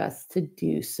do our best to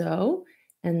do so.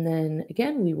 And then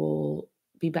again, we will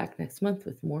be back next month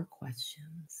with more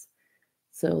questions.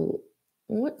 So,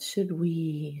 what should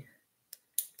we?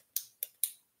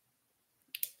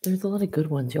 There's a lot of good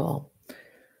ones, y'all.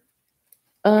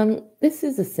 This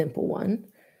is a simple one,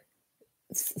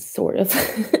 sort of.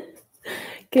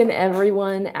 Can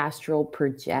everyone astral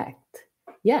project?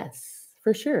 Yes,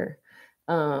 for sure.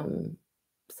 Um,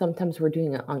 Sometimes we're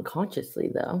doing it unconsciously,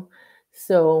 though.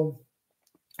 So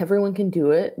everyone can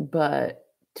do it, but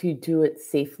to do it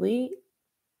safely,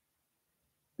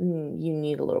 you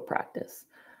need a little practice.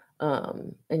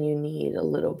 And you need a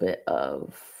little bit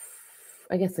of,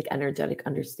 I guess, like energetic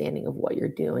understanding of what you're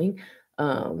doing.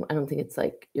 I don't think it's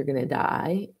like you're going to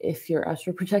die if you're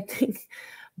astral projecting,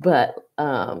 but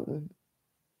having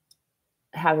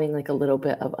like a little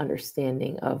bit of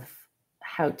understanding of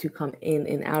how to come in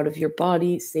and out of your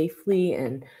body safely,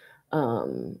 and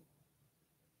um,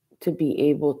 to be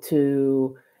able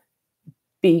to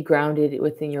be grounded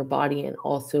within your body and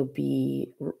also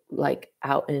be like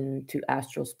out into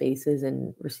astral spaces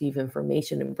and receive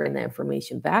information and bring that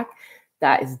information back.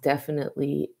 That is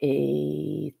definitely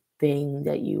a thing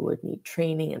that you would need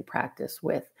training and practice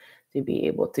with to be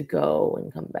able to go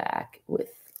and come back with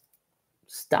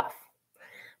stuff.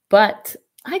 But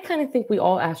I kind of think we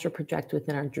all astral project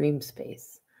within our dream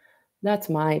space. That's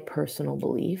my personal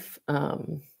belief.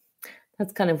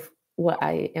 That's kind of what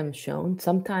I am shown.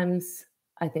 Sometimes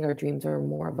I think our dreams are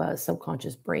more of a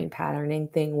subconscious brain patterning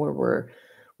thing where we're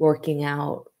working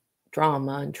out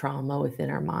drama and trauma within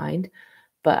our mind.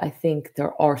 But I think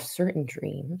there are certain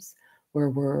dreams where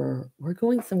we're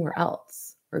going somewhere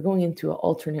else. We're going into an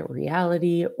alternate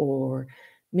reality, or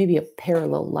maybe a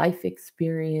parallel life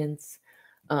experience,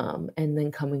 and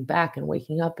then coming back and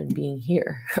waking up and being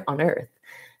here on Earth.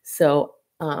 So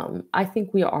I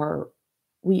think we are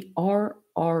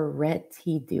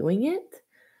already doing it,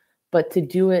 but to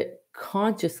do it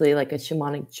consciously, like a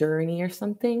shamanic journey or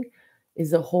something,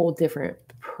 is a whole different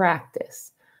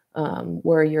practice,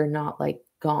 where you're not like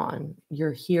gone.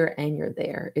 You're here and you're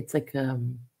there. It's like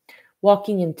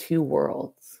walking in two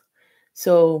worlds.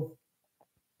 So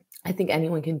I think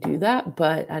anyone can do that,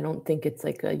 but I don't think it's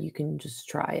like a you can just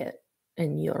try it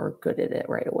and you're good at it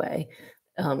right away,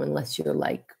 unless you're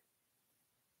like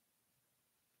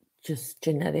just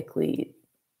genetically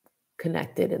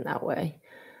connected in that way.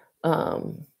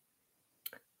 Um,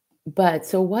 but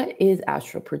so, what is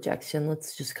astral projection?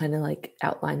 Let's just kind of like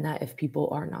outline that if people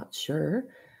are not sure.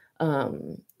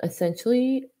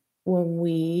 Essentially, when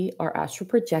we are astral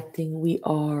projecting, we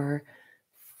are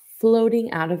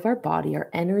floating out of our body.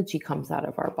 Our energy comes out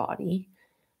of our body.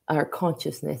 Our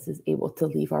consciousness is able to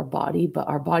leave our body, but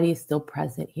our body is still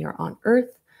present here on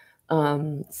earth.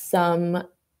 Some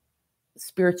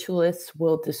spiritualists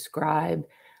will describe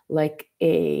like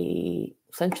a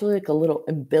essentially like a little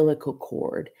umbilical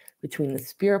cord between the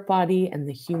spirit body and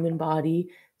the human body.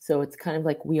 So it's kind of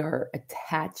like we are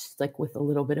attached like with a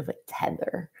little bit of a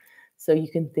tether. So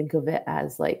you can think of it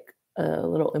as like a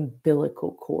little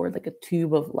umbilical cord, like a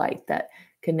tube of light that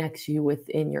connects you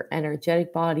within your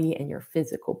energetic body and your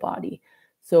physical body.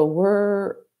 So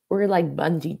we're like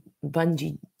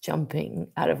bungee jumping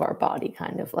out of our body,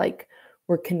 kind of like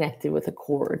we're connected with a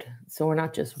cord. So we're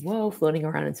not just, whoa, floating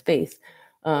around in space.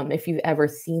 If you've ever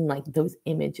seen like those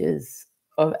images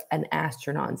of an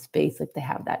astronaut in space, like they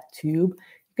have that tube,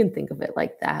 you can think of it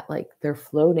like that. Like they're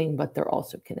floating, but they're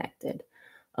also connected.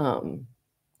 Um,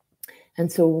 and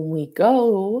so when we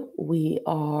go, we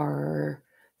are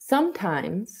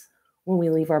sometimes when we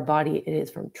leave our body, it is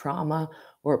from trauma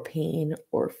or pain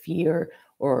or fear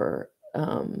or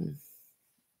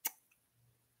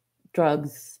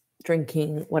drugs,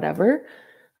 drinking, whatever.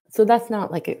 So that's not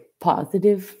like a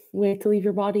positive way to leave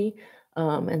your body.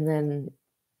 And then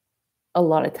a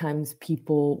lot of times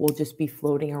people will just be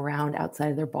floating around outside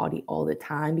of their body all the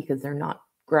time because they're not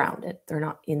grounded. They're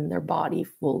not in their body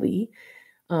fully.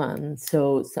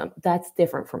 So that's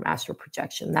different from astral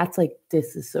projection. That's like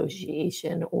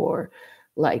disassociation or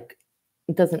like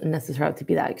it doesn't necessarily have to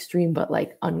be that extreme, but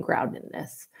like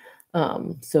ungroundedness.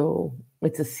 So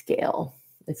it's a scale.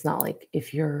 It's not like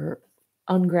if you're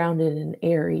ungrounded and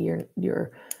airy,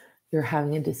 you're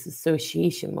having a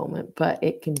disassociation moment, but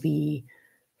it's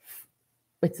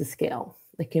a scale.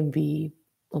 It can be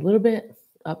a little bit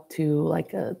up to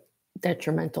like a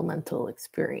detrimental mental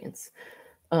experience.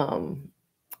 Um,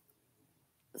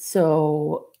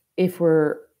 so if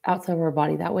we're outside of our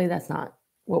body that way, that's not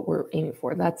what we're aiming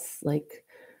for. That's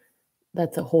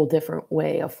a whole different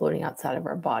way of floating outside of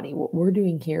our body. What we're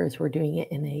doing here is we're doing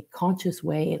it in a conscious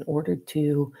way in order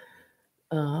to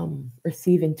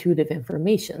receive intuitive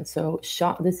information. So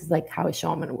this is like how a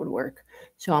shaman would work.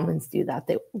 Shamans do that.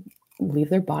 They leave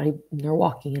their body and they're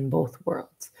walking in both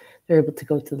worlds. They're able to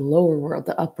go to the lower world,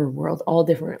 the upper world, all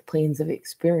different planes of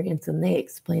experience, and they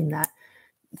explain that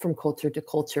from culture to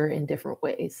culture in different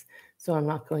ways. So I'm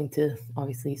not going to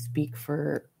obviously speak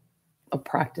for a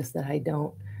practice that I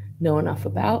don't know enough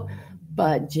about,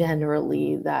 but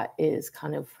generally that is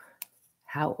kind of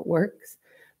how it works.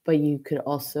 But you could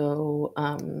also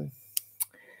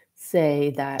say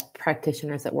that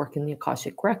practitioners that work in the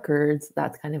Akashic records,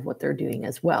 that's kind of what they're doing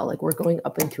as well. Like we're going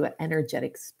up into an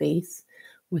energetic space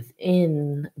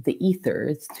within the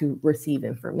ethers to receive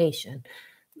information.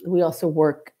 We also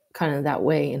work kind of that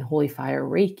way in Holy Fire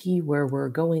Reiki, where we're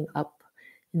going up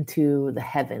into the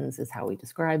heavens, is how we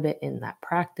describe it in that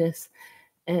practice.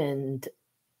 And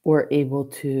we're able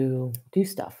to do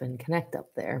stuff and connect up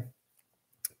there.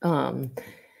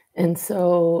 And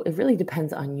so it really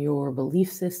depends on your belief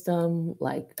system,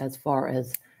 like as far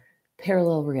as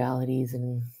parallel realities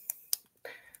and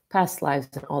past lives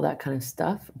and all that kind of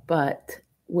stuff. But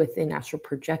within astral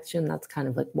projection, that's kind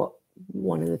of like what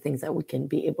one of the things that we can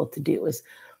be able to do is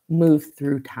move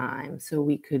through time. So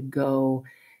we could go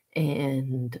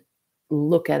and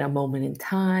look at a moment in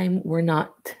time. We're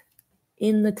not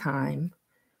in the time,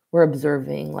 we're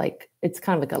observing, like it's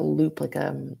kind of like a loop, like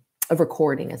a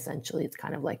recording essentially. It's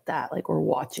kind of like that, like we're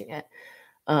watching it.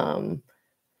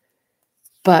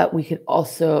 But we could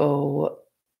also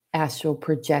astral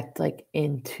project like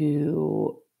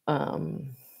into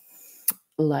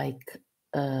like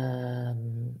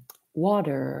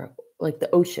water, like the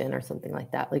ocean or something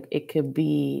like that. Like it could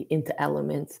be into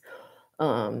elements.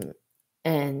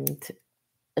 And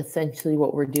essentially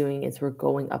what we're doing is we're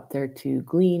going up there to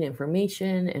glean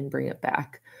information and bring it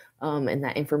back. And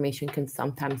that information can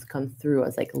sometimes come through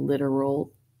as like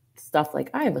literal stuff, like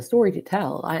I have a story to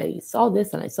tell. I saw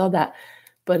this and I saw that,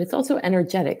 but it's also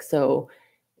energetic. So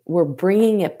we're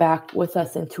bringing it back with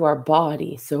us into our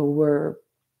body. So we're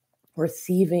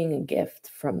receiving a gift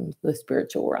from the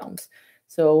spiritual realms.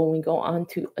 So when we go on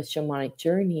to a shamanic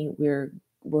journey,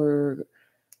 we're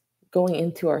going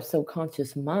into our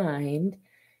subconscious mind,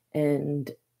 and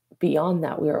beyond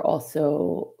that, we are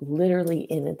also literally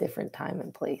in a different time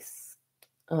and place.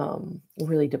 It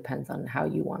really depends on how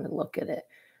you want to look at it,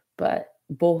 but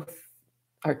both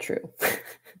are true.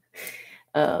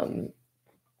 um,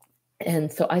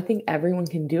 and so I think everyone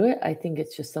can do it. I think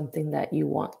it's just something that you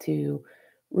want to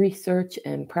research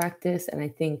and practice. And I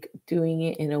think doing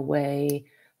it in a way,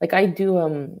 like I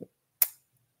do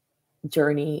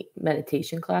journey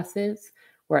meditation classes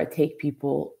where I take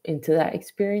people into that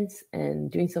experience,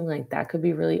 and doing something like that could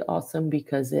be really awesome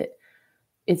because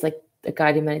it's like a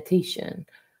guided meditation.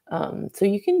 So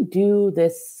you can do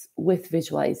this with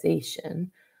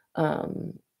visualization.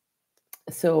 Um,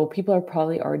 so people are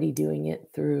probably already doing it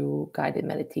through guided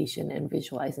meditation and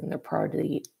visualizing. They're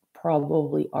probably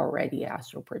already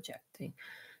astral projecting.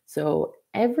 So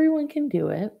everyone can do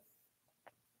it.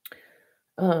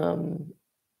 Um,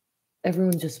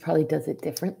 Everyone just probably does it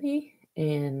differently,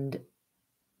 and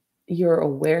your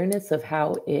awareness of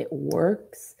how it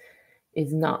works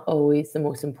is not always the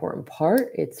most important part.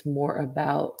 It's more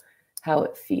about how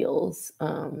it feels,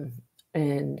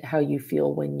 and how you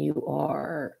feel when you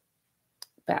are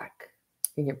back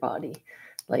in your body.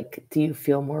 Like, do you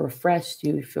feel more refreshed?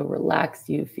 Do you feel relaxed?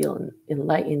 Do you feel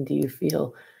enlightened? Do you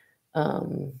feel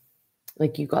um,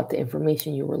 like you got the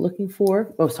information you were looking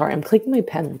for? Oh, sorry, I'm clicking my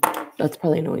pen. That's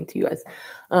probably annoying to you guys.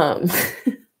 Um,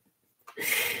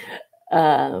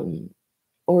 um,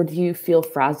 or do you feel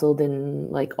frazzled and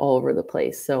like all over the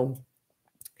place? So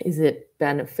is it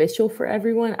beneficial for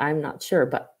everyone? I'm not sure,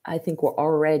 but I think we all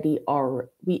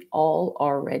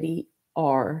already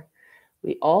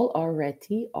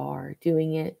are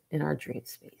doing it in our dream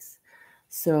space.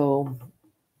 So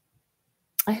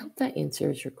I hope that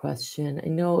answers your question. I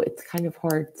know it's kind of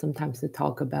hard sometimes to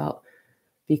talk about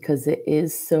because it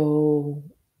is so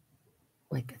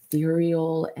like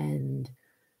ethereal and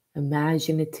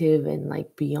imaginative and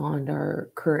like beyond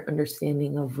our current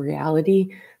understanding of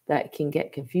reality, that can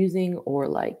get confusing, or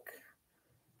like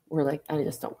we're like, I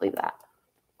just don't believe that.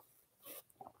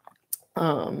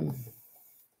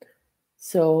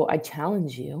 So I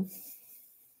challenge you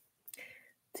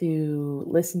to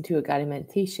listen to a guided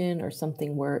meditation or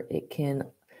something where it can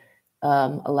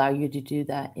allow you to do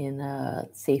that in a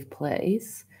safe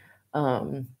place,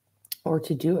 or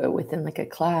to do it within like a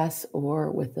class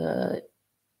or with an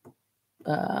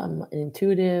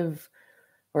intuitive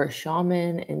or a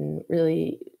shaman, and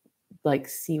really like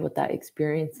see what that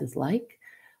experience is like.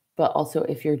 But also,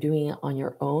 if you're doing it on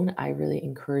your own, I really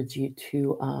encourage you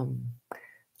to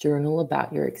journal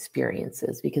about your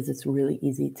experiences, because it's really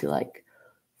easy to like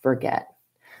forget.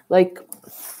 Like,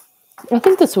 I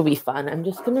think this will be fun. I'm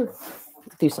just going to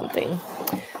do something.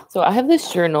 So I have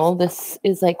this journal. This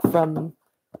is like from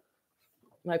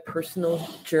my personal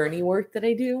journey work that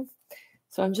I do.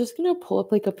 So I'm just going to pull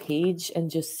up like a page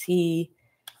and just see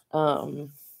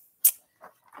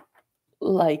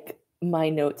like my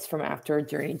notes from after a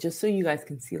journey, just so you guys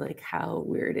can see like how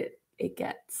weird it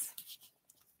gets.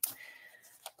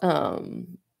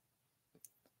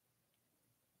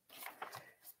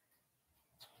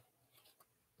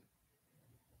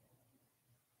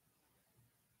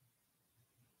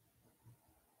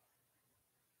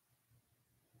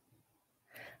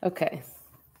 Okay.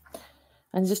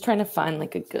 I'm just trying to find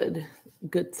like a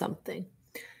good something.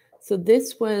 So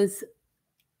this was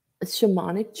a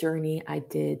shamanic journey I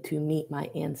did to meet my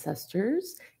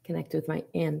ancestors, connect with my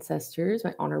ancestors,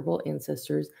 my honorable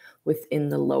ancestors within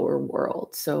the lower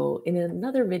world. So in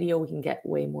another video, we can get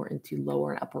way more into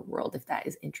lower and upper world if that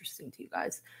is interesting to you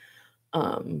guys.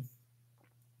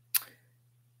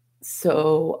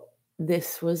 So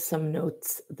this was some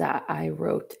notes that I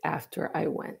wrote after I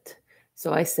went.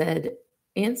 So I said,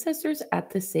 ancestors at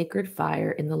the sacred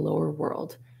fire in the lower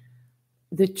world.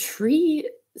 The tree.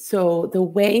 So the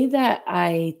way that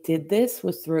I did this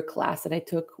was through a class that I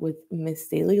took with Miss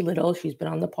Daly Little. She's been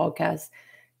on the podcast.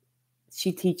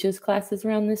 She teaches classes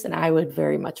around this, and I would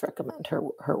very much recommend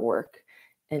her work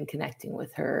and connecting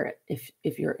with her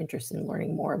if you're interested in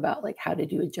learning more about like how to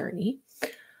do a journey.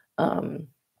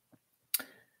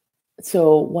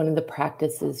 So one of the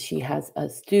practices she has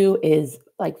us do is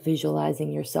like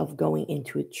visualizing yourself going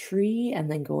into a tree and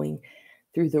then going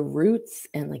through the roots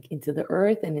and like into the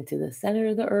earth and into the center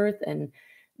of the earth. And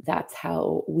that's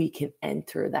how we can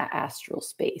enter that astral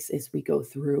space, is we go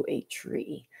through a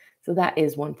tree. So that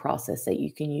is one process that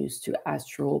you can use to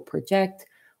astral project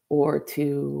or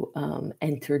to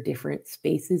enter different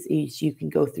spaces. Each you can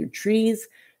go through trees,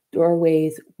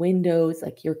 doorways, windows,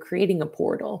 like you're creating a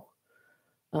portal.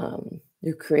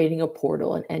 You're creating a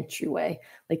portal, an entryway.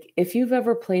 Like if you've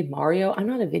ever played Mario, I'm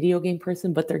not a video game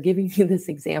person, but they're giving you this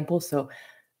example. So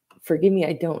forgive me,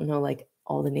 I don't know like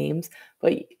all the names,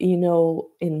 but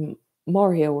in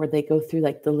Mario where they go through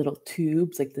like the little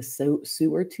tubes, like the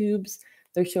sewer tubes,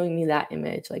 they're showing me that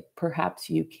image. Like perhaps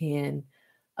you can,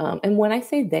 and when I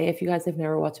say they, if you guys have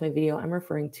never watched my video, I'm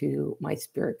referring to my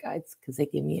spirit guides because they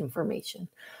give me information.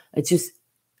 It's just,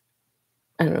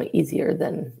 I don't know, easier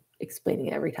than explaining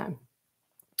it every time.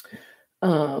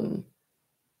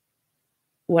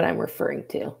 What I'm referring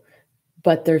to.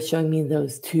 But they're showing me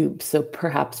those tubes. So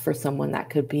perhaps for someone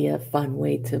that could be a fun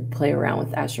way to play around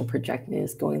with astral projecting,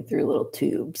 is going through little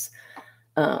tubes.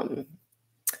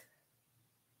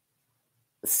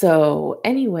 So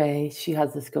anyway, she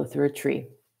has us go through a tree.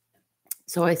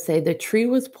 So I say the tree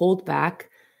was pulled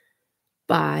back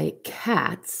by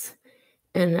cats.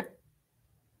 And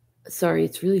sorry,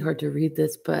 it's really hard to read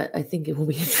this, but I think it will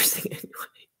be interesting anyway.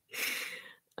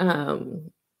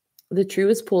 The tree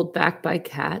was pulled back by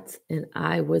cats, and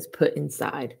I was put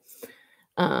inside.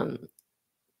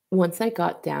 Once I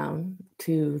got down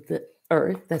to the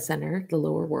earth, the center, the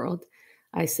lower world,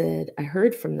 I said, I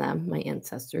heard from them, my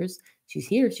ancestors. She's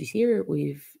here. She's here.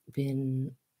 We've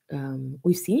seen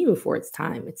you before. It's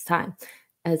time. It's time.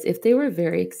 As if they were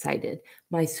very excited.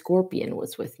 My scorpion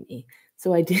was with me.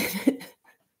 So I did.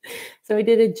 So I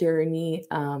did a journey.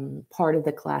 Part of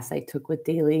the class I took with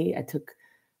Daly, I took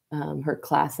her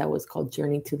class that was called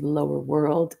Journey to the Lower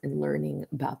World, and learning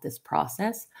about this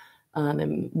process.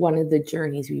 And one of the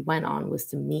journeys we went on was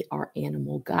to meet our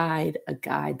animal guide, a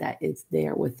guide that is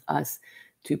there with us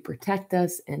to protect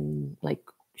us and like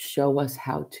show us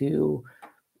how to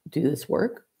do this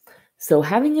work. So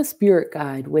having a spirit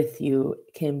guide with you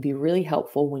can be really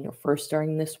helpful when you're first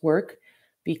starting this work,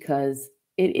 because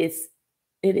it's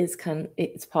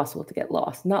possible to get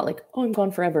lost. Not like, oh, I'm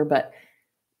gone forever, but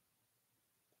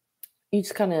you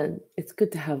just kind of, it's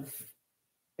good to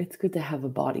have a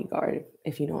bodyguard,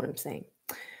 if you know what I'm saying.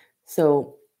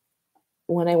 So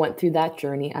when I went through that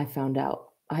journey, I found out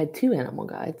I had 2 animal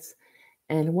guides,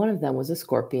 and one of them was a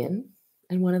scorpion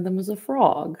and one of them was a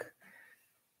frog,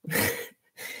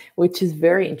 which is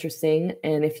very interesting.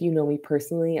 And if you know me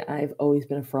personally, I've always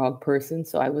been a frog person,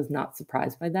 so I was not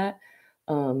surprised by that.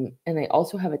 And I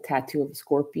also have a tattoo of a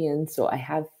scorpion, so I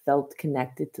have felt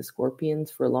connected to scorpions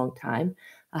for a long time.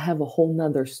 I have a whole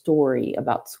nother story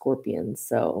about scorpions,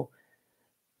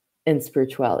 and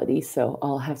spirituality. So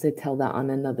I'll have to tell that on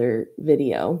another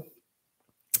video.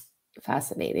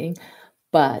 Fascinating.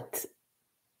 But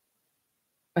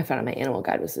I found out my animal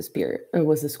guide was a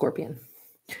scorpion.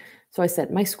 So I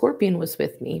said, my scorpion was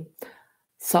with me,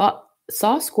 saw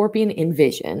scorpion in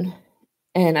vision,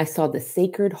 and I saw the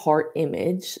Sacred Heart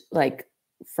image, like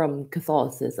from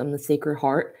Catholicism, the Sacred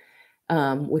Heart,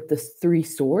 with the 3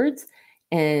 swords.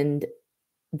 And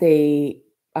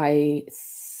I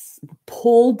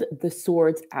pulled the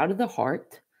swords out of the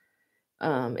heart.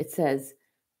 It says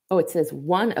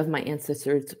one of my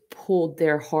ancestors pulled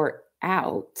their heart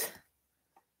out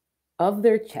of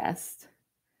their chest.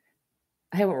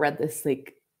 I haven't read this in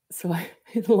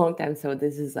a long time, so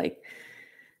this is like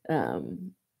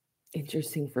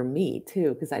interesting for me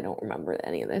too, because I don't remember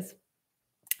any of this.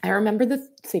 I remember the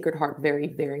Sacred Heart very,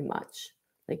 very much,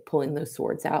 like pulling those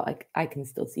swords out. Like I can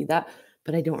still see that,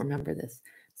 but I don't remember this.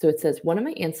 So it says, one of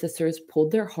my ancestors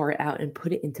pulled their heart out and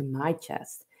put it into my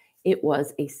chest. It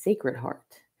was a Sacred Heart.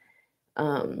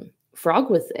 Frog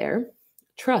was there.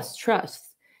 Trust.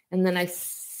 And then I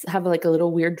have like a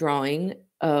little weird drawing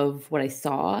of what I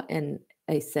saw, and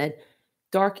I said,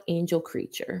 dark angel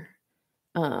creature.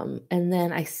 And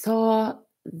then I saw,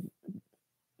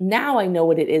 now I know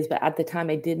what it is, but at the time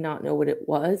I did not know what it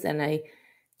was. And I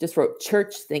just wrote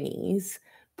church thingies,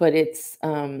 but it's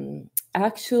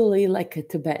actually like a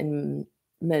Tibetan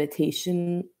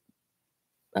meditation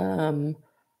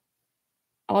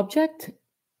object.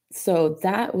 So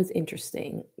that was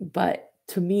interesting, but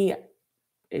to me,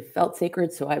 it felt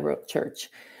sacred, so I wrote church.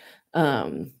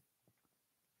 Then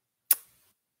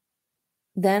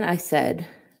I said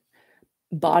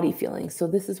body feelings. So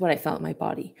this is what I felt in my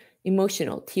body.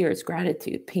 Emotional, tears,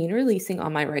 gratitude, pain releasing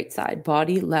on my right side,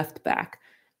 body left back,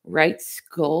 right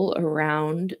skull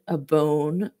around a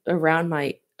bone,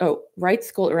 right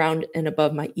skull around and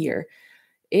above my ear.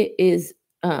 It is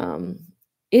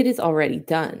it is already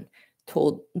done.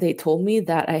 They told me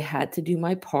that I had to do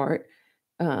my part,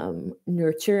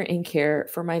 nurture and care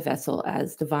for my vessel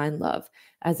as divine love,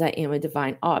 as I am a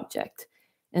divine object.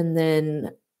 And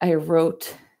then I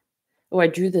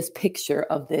drew this picture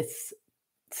of this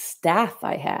staff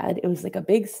I had. It was like a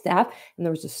big staff, and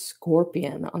there was a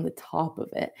scorpion on the top of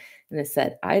it. And it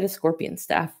said, I had a scorpion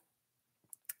staff.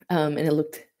 And it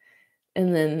looked,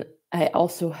 and then I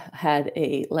also had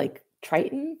a like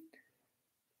Triton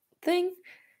thing.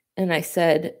 And I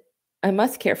said, I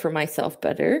must care for myself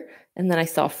better. And then I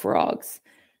saw frogs.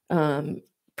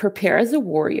 Prepare as a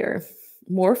warrior,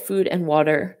 more food and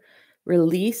water,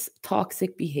 release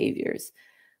toxic behaviors.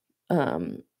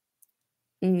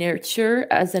 Nurture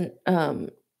as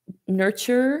an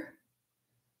nurture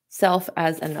self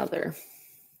as another.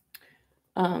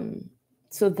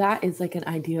 So that is like an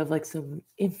idea of like some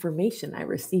information I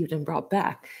received and brought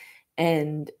back.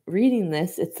 And reading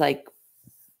this, it's like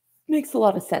makes a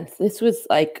lot of sense. This was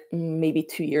like maybe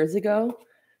 2 years ago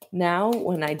now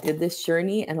when I did this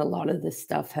journey, and a lot of this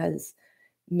stuff has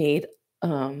made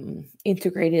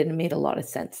integrated and made a lot of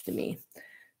sense to me.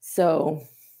 So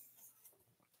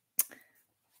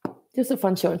just a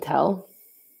fun show and tell.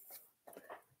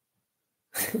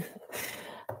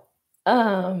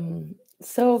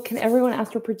 So can everyone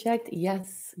astral project?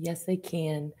 Yes, they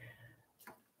can.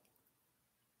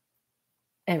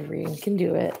 Everyone can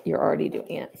do it. You're already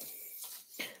doing it.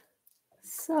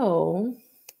 So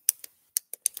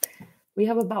we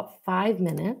have about 5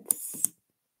 minutes.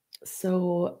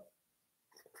 So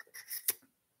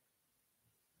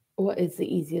what is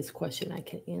the easiest question I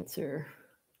can answer?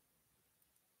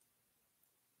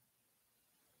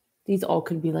 These all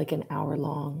could be like an hour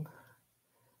long.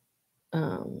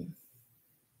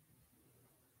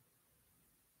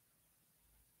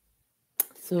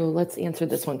 So let's answer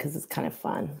this one because it's kind of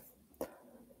fun.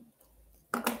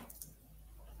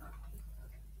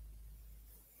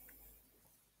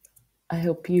 I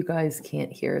hope you guys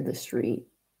can't hear the street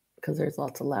because there's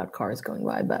lots of loud cars going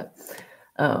by. But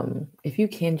if you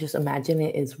can, just imagine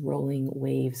it is rolling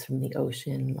waves from the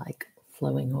ocean, like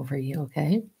flowing over you,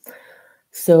 okay?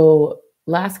 So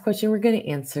last question we're going to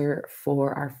answer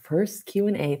for our first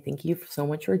Q&A. Thank you so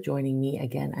much for joining me.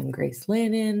 Again, I'm Grace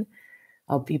Lannon.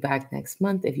 I'll be back next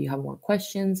month if you have more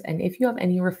questions. And if you have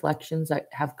any reflections that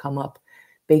have come up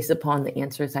based upon the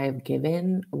answers I have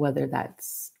given, whether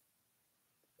that's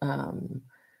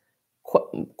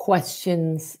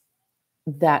questions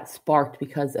that sparked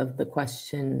because of the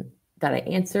question that I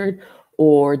answered,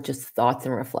 or just thoughts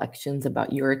and reflections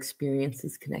about your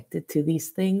experiences connected to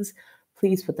these things,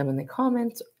 please put them in the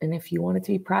comments. And if you want it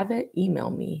to be private, email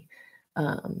me.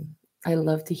 I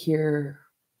love to hear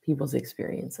people's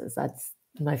experiences. That's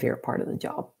my favorite part of the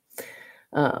job.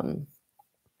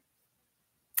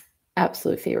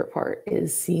 Absolute favorite part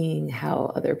is seeing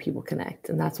how other people connect.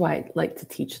 And that's why I like to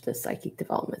teach the psychic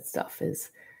development stuff,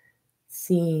 is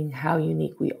seeing how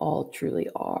unique we all truly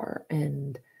are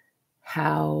and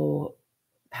how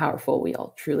powerful we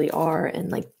all truly are,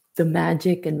 and like the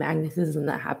magic and magnetism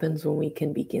that happens when we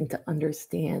can begin to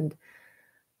understand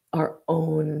our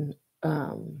own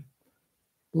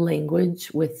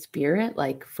language with spirit.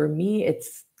 Like for me,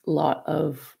 it's a lot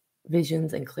of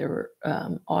visions and clear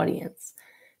audience,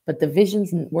 but the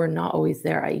visions were not always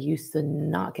there. I used to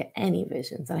not get any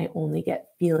visions, and I only get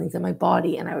feelings in my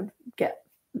body, and I would get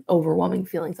overwhelming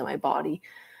feelings in my body.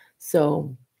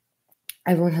 So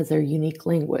everyone has their unique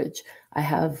language. I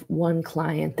have one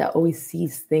client that always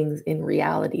sees things in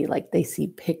reality, like they see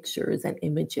pictures and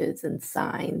images and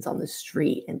signs on the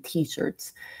street and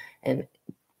t-shirts and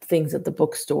things at the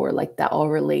bookstore, like that all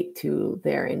relate to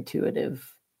their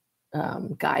intuitive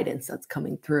guidance that's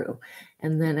coming through.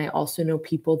 And then I also know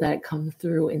people that come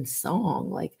through in song,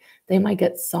 like they might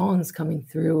get songs coming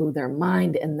through their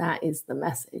mind, and that is the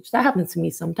message. That happens to me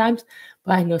sometimes,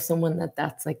 but I know someone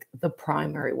that's like the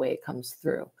primary way it comes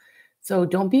through. So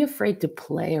don't be afraid to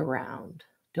play around.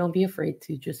 Don't be afraid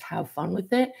to just have fun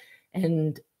with it.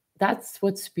 And that's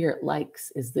what spirit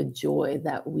likes, is the joy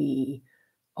that we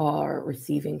are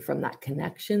receiving from that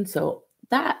connection. So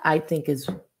that, I think, is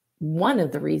one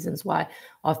of the reasons why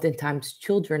oftentimes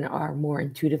children are more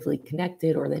intuitively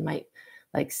connected, or they might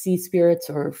like see spirits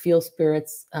or feel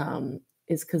spirits,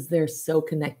 is because they're so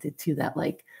connected to that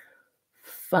like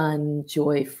fun,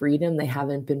 joy, freedom. They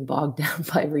haven't been bogged down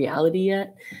by reality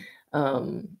yet.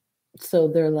 So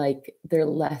they're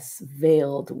less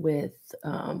veiled with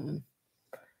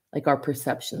like our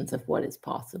perceptions of what is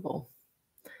possible.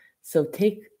 So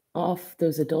take off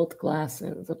those adult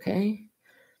glasses, okay?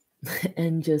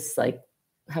 And just like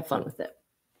have fun with it.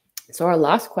 So our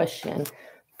last question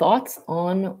thoughts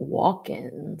on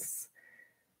walk-ins.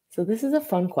 So this is a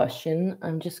fun question.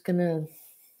 I'm just gonna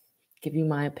give you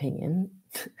my opinion.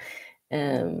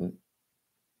 um,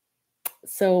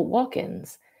 so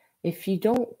walk-ins, if you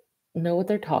don't know what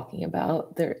they're talking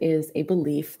about, there is a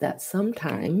belief that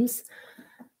sometimes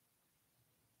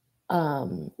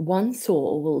one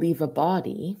soul will leave a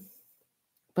body,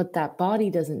 but that body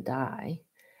doesn't die,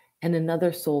 and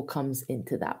another soul comes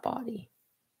into that body.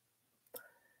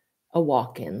 A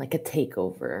walk-in, like a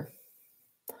takeover.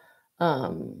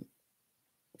 Um,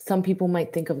 some people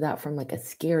might think of that from like a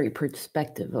scary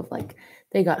perspective of like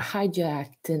they got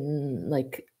hijacked and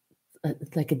like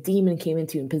a demon came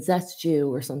into you and possessed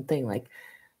you or something like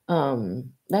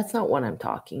that's not what I'm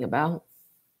talking about.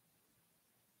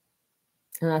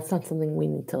 And that's not something we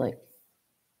need to like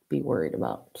be worried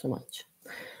about so much.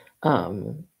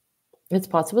 Um it's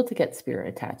possible to get spirit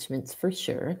attachments for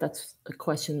sure. That's a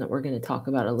question that we're going to talk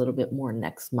about a little bit more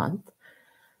next month.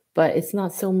 But it's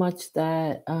not so much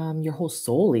that your whole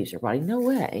soul leaves your body. No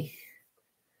way.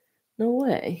 No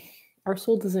way. Our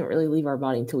soul doesn't really leave our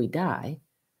body until we die.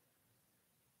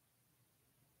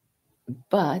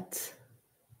 But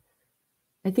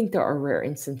I think there are rare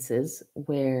instances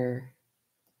where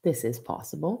this is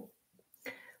possible.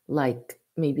 Like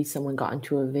maybe someone got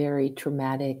into a very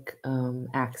traumatic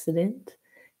accident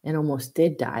and almost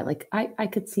did die. Like I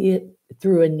could see it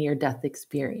through a near death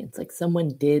experience. Like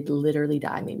someone did literally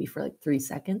die, maybe for like 3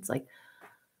 seconds. Like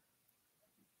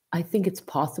I think it's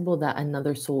possible that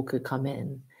another soul could come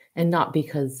in, and not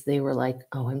because they were like,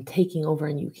 oh, I'm taking over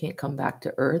and you can't come back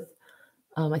to Earth.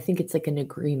 I think it's like an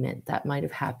agreement that might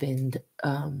have happened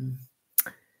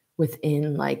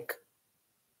within like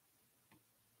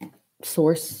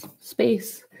source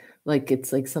space. Like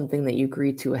it's like something that you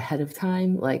agreed to ahead of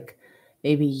time. Like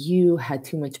maybe you had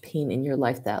too much pain in your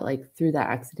life that like through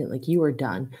that accident, like you were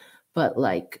done, but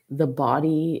like the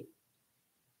body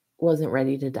wasn't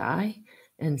ready to die.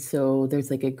 And so there's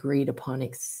like agreed upon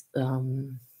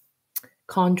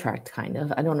contract kind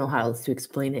of. I don't know how else to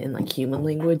explain it in like human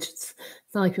language. It's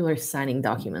not like people are signing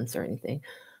documents or anything,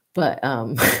 but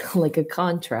like a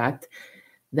contract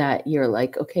that you're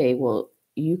like, okay, well,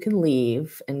 you can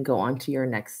leave and go on to your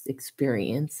next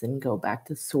experience and go back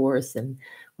to source, and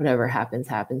whatever happens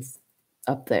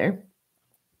up there.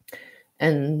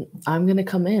 And I'm going to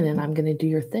come in and I'm going to do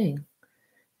your thing.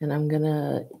 And I'm going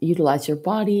to utilize your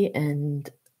body and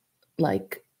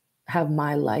like have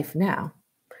my life now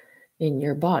in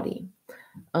your body.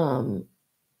 And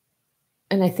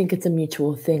I think it's a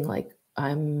mutual thing. Like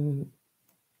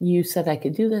you said I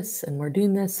could do this and we're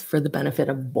doing this for the benefit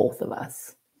of both of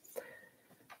us.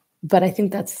 But I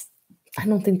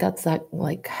don't think that's that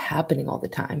like happening all the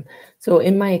time. So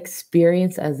in my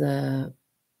experience as a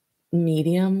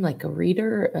medium, like a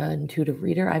reader, an intuitive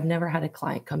reader, I've never had a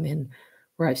client come in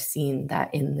where I've seen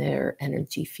that in their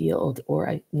energy field.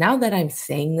 Now that I'm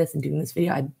saying this and doing this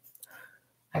video,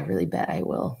 I really bet I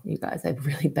will, you guys. I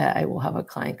really bet I will have a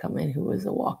client come in who was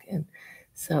a walk-in.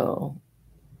 So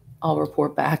I'll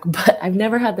report back, but I've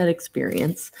never had that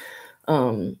experience.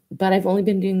 But I've only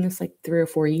been doing this like 3 or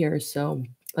 4 years, so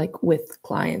like with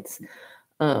clients.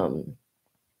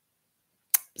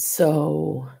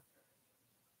 So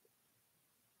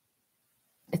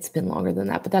it's been longer than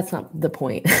that, but that's not the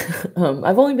point.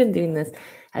 I've only been doing this.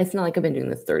 It's not like I've been doing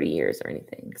this 30 years or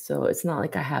anything. So it's not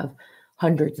like I have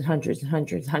hundreds and hundreds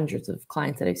and hundreds of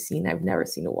clients that I've seen. I've never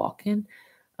seen a walk-in.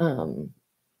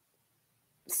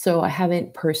 So I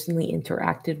haven't personally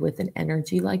interacted with an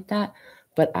energy like that,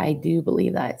 but I do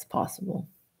believe that it's possible.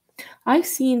 I've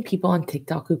seen people on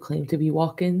TikTok who claim to be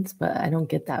walk-ins, but I don't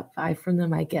get that vibe from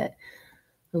them. I get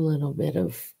a little bit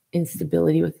of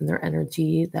instability within their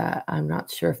energy that I'm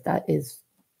not sure if that is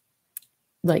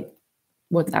like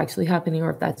what's actually happening or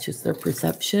if that's just their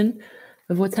perception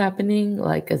of what's happening,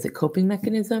 like as a coping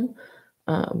mechanism.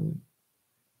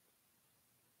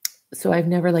 So I've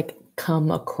never like come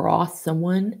across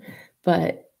someone,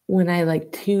 but when I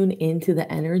like tune into the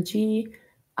energy,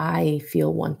 I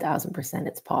feel 1000%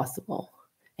 it's possible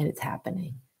and it's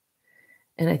happening.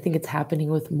 And I think it's happening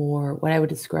with more what I would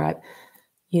describe.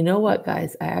 You know what,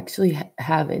 guys? I actually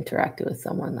have interacted with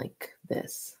someone like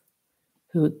this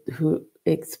who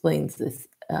explains this,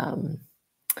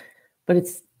 but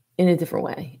it's in a different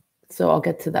way. So I'll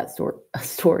get to that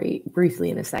story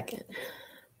briefly in a second.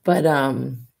 But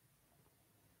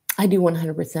I do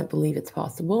 100% believe it's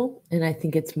possible. And I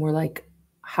think it's more like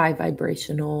high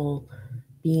vibrational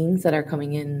beings that are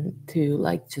coming in to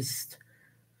like just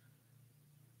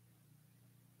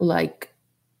like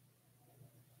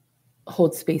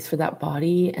hold space for that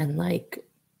body and like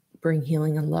bring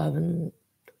healing and love and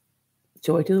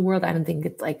joy to the world. I don't think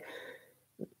it's like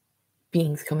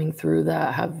beings coming through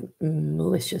that have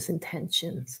malicious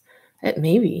intentions. It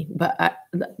maybe, but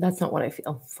that's not what I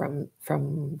feel from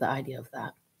the idea of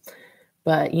that.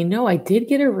 But I did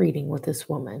get a reading with this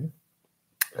woman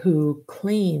who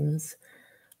claims,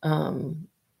 and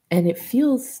it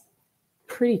feels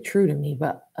pretty true to me,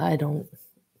 but I don't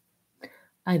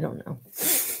know.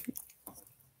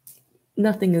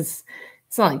 Nothing is,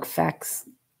 it's not like facts.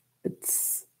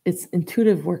 It's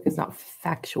intuitive work is not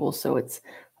factual. So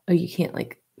you can't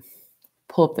like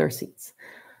pull up the receipts.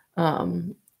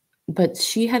 But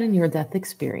she had a near-death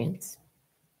experience.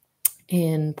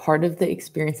 And part of the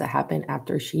experience that happened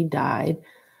after she died,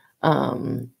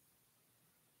 for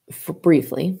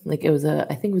briefly, like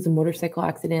I think it was a motorcycle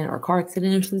accident or a car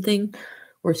accident or something,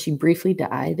 where she briefly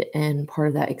died. And part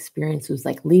of that experience was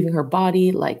like leaving her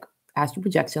body, like astral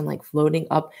projection, like floating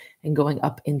up and going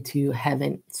up into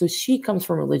heaven. So she comes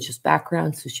from a religious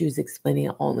background. So she was explaining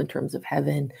it all in terms of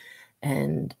heaven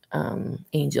and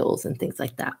angels and things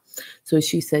like that. So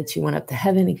she said she went up to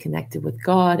heaven and connected with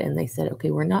God. And they said,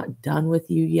 okay, we're not done with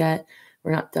you yet.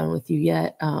 We're not done with you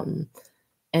yet.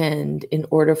 And in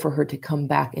order for her to come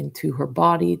back into her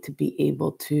body to be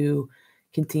able to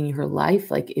continue her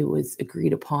life, like it was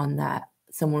agreed upon that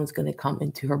someone was going to come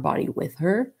into her body with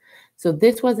her. So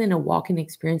this wasn't a walk-in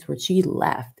experience where she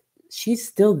left. She's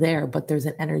still there, but there's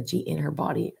an energy in her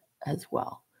body as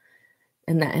well.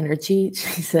 And that energy,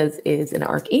 she says, is an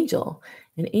archangel,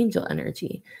 an angel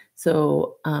energy.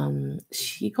 So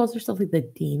she calls herself like the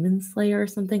demon slayer or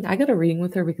something. I got a reading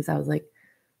with her because I was like,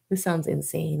 this sounds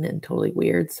insane and totally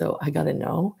weird. So I got to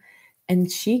know.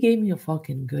 And she gave me a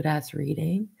fucking good ass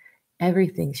reading.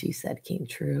 Everything she said came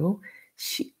true.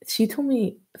 She told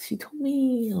me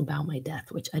about my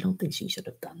death, which I don't think she should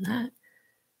have done that.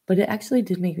 But it actually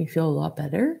did make me feel a lot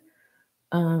better.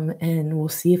 And we'll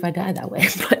see if I die that way.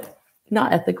 But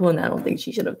not ethical, and I don't think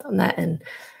she should have done that. And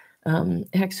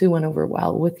it actually went over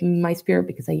well with my spirit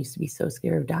because I used to be so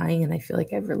scared of dying, and I feel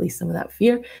like I've released some of that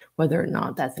fear, whether or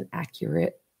not that's an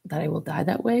accurate that I will die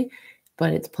that way.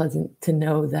 But it's pleasant to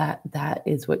know that that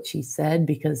is what she said,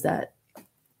 because that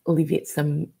alleviates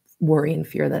some worry and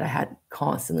fear that I had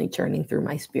constantly churning through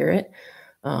my spirit.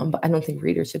 But I don't think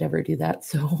readers should ever do that.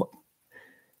 So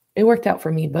it worked out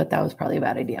for me, but that was probably a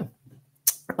bad idea.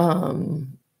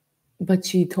 But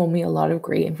she told me a lot of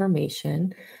great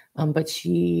information. But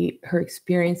her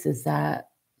experience is that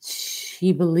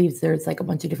she believes there's like a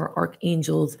bunch of different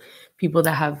archangels, people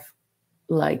that have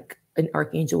like an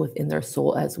archangel within their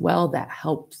soul as well that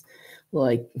helps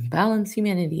like balance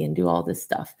humanity and do all this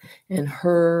stuff. And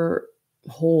her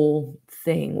whole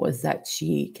thing was that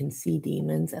she can see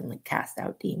demons and like cast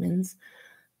out demons.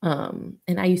 And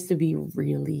I used to be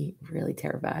really, really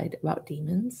terrified about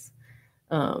demons.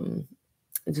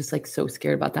 Just like so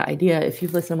scared about that idea. If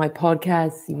you've listened to my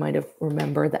podcast, you might have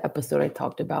remembered the episode I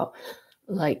talked about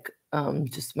like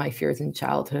just my fears in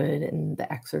childhood and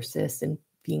The Exorcist and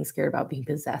being scared about being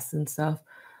possessed and stuff.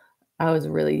 I was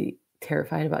really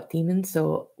terrified about demons.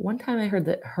 So one time I heard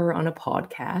that her on a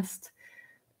podcast,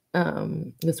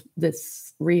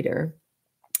 this reader,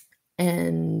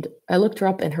 and I looked her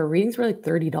up and her readings were like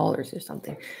 $30 or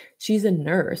something. She's a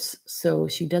nurse, so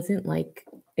she doesn't like,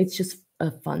 it's just a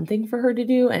fun thing for her to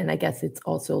do. And I guess it's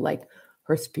also like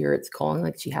her spirit's calling,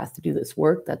 like she has to do this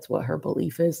work. That's what her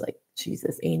belief is. Like she's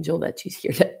this angel that she's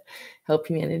here to help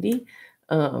humanity.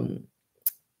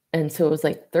 And so it was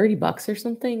like $30 or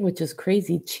something, which is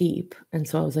crazy cheap. And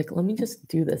so I was like, let me just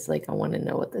do this. Like, I want to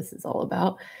know what this is all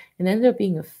about. And it ended up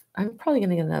being I'm probably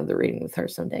going to get another reading with her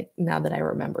someday, now that I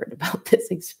remembered about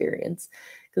this experience,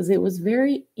 because it was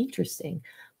very interesting.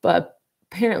 But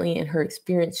apparently in her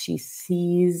experience, she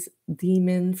sees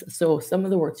demons. So some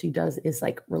of the work she does is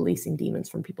like releasing demons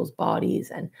from people's bodies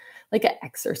and like an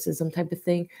exorcism type of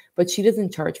thing. But she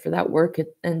doesn't charge for that work.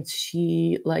 And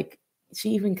she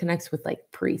even connects with like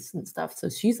priests and stuff. So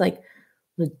she's like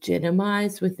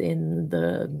legitimized within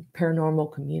the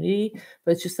paranormal community,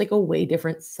 but it's just like a way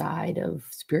different side of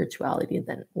spirituality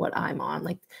than what I'm on.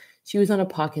 Like she was on a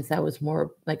podcast that was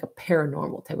more like a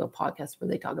paranormal type of podcast where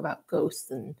they talk about ghosts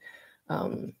and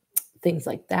things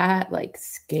like that, like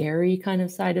scary kind of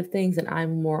side of things. And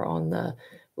I'm more on the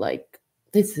like,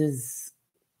 this is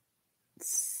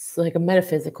like a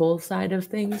metaphysical side of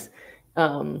things.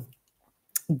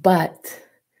 But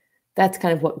that's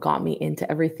kind of what got me into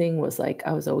everything, was like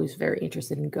I was always very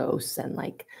interested in ghosts and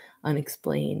like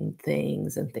unexplained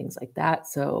things and things like that.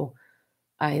 So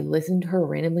I listened to her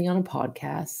randomly on a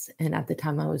podcast, and at the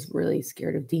time I was really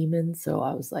scared of demons. So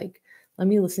I was like, let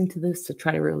me listen to this to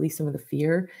try to release some of the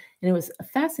fear. And it was a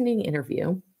fascinating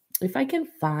interview. if I can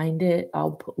find it,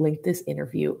 I'll link this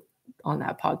interview on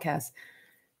that podcast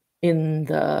in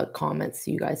the comments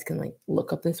so you guys can like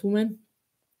look up this woman.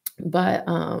 But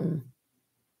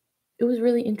it was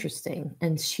really interesting.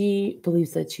 And she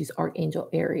believes that she's Archangel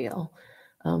Ariel,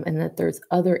 and that there's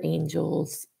other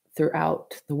angels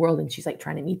throughout the world. And she's like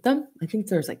trying to meet them. I think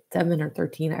there's like 7 or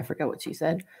 13. I forget what she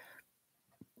said.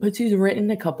 But she's written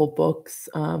a couple books.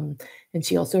 And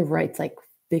she also writes like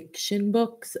fiction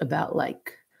books about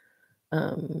like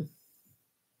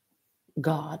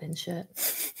God and shit.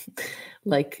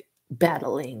 Like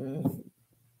battling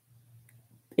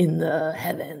in the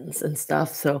heavens and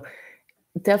stuff. So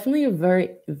definitely a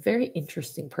very, very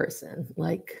interesting person.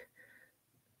 Like,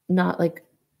 not like,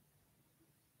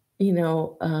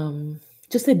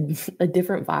 just a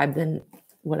different vibe than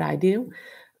what I do.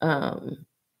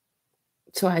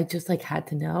 So I just like had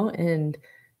to know. And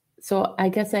so I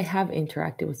guess I have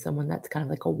interacted with someone that's kind of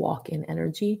like a walk-in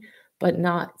energy, but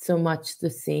not so much the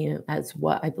same as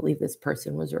what I believe this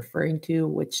person was referring to,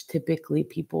 which typically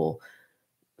people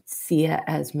see it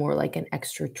as more like an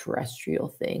extraterrestrial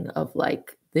thing of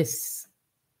like this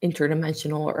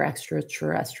interdimensional or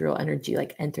extraterrestrial energy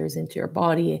like enters into your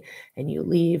body and you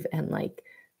leave and like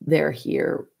they're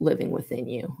here living within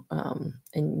you,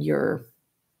 and you've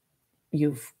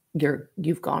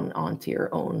gone on to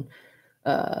your own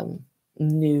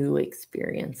new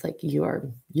experience, like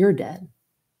you're dead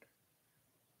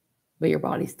but your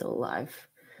body's still alive.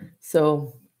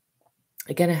 So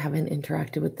again, I haven't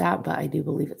interacted with that, but I do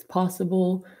believe it's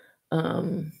possible.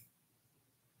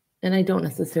 And I don't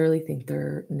necessarily think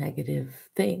they're negative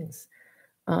things.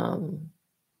 So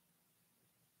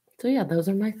yeah, those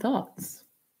are my thoughts.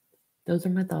 Those are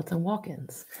my thoughts on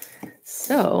walk-ins.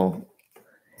 So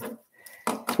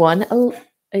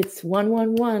it's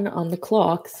 1:11 on the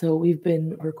clock. So we've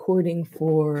been recording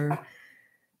for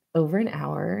over an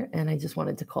hour, and I just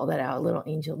wanted to call that out, little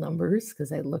angel numbers,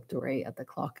 because I looked right at the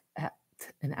clock at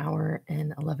an hour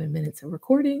and 11 minutes of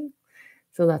recording.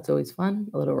 So that's always fun.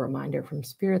 A little reminder from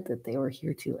Spirit that they were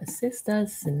here to assist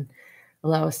us and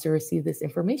allow us to receive this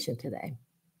information today.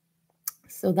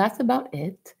 So that's about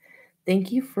it.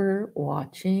 Thank you for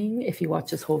watching. If you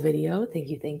watch this whole video, thank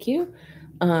you, thank you.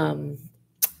 And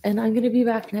I'm going to be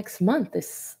back next month.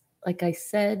 Like I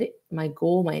said, my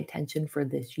goal, my intention for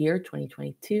this year,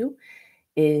 2022,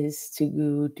 is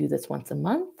to do this once a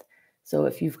month. So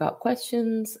if you've got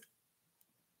questions,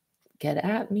 get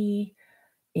at me.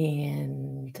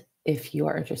 And if you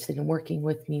are interested in working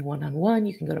with me one-on-one,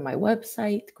 you can go to my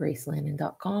website,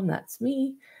 gracelandon.com. That's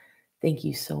me. Thank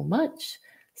you so much.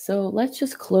 So let's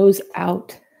just close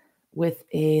out with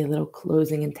a little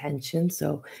closing intention.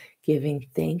 So giving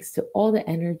thanks to all the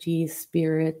energies,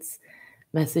 spirits,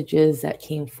 messages that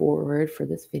came forward for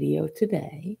this video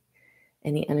today.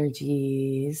 Any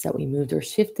energies that we moved or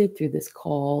shifted through this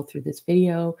call, through this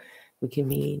video, we can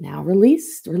be now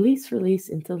released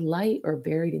into light or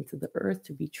buried into the earth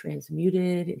to be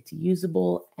transmuted into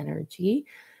usable energy.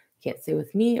 Can't say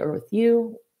with me or with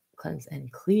you. Cleanse and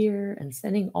clear, and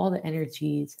sending all the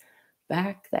energies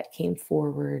back that came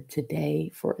forward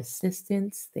today for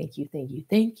assistance. Thank you, thank you,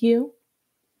 thank you.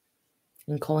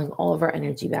 And calling all of our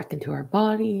energy back into our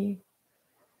body.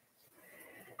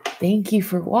 Thank you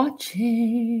for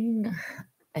watching.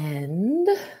 And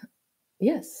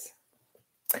yes,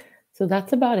 so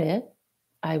that's about it.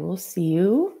 I will see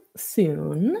you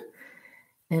soon.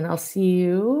 And I'll see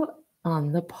you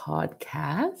on the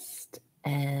podcast.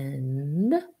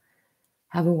 And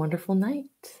have a wonderful night.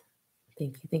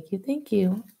 Thank you, thank you, thank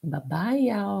you. Bye-bye,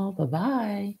 y'all.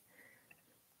 Bye-bye.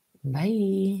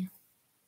 Bye.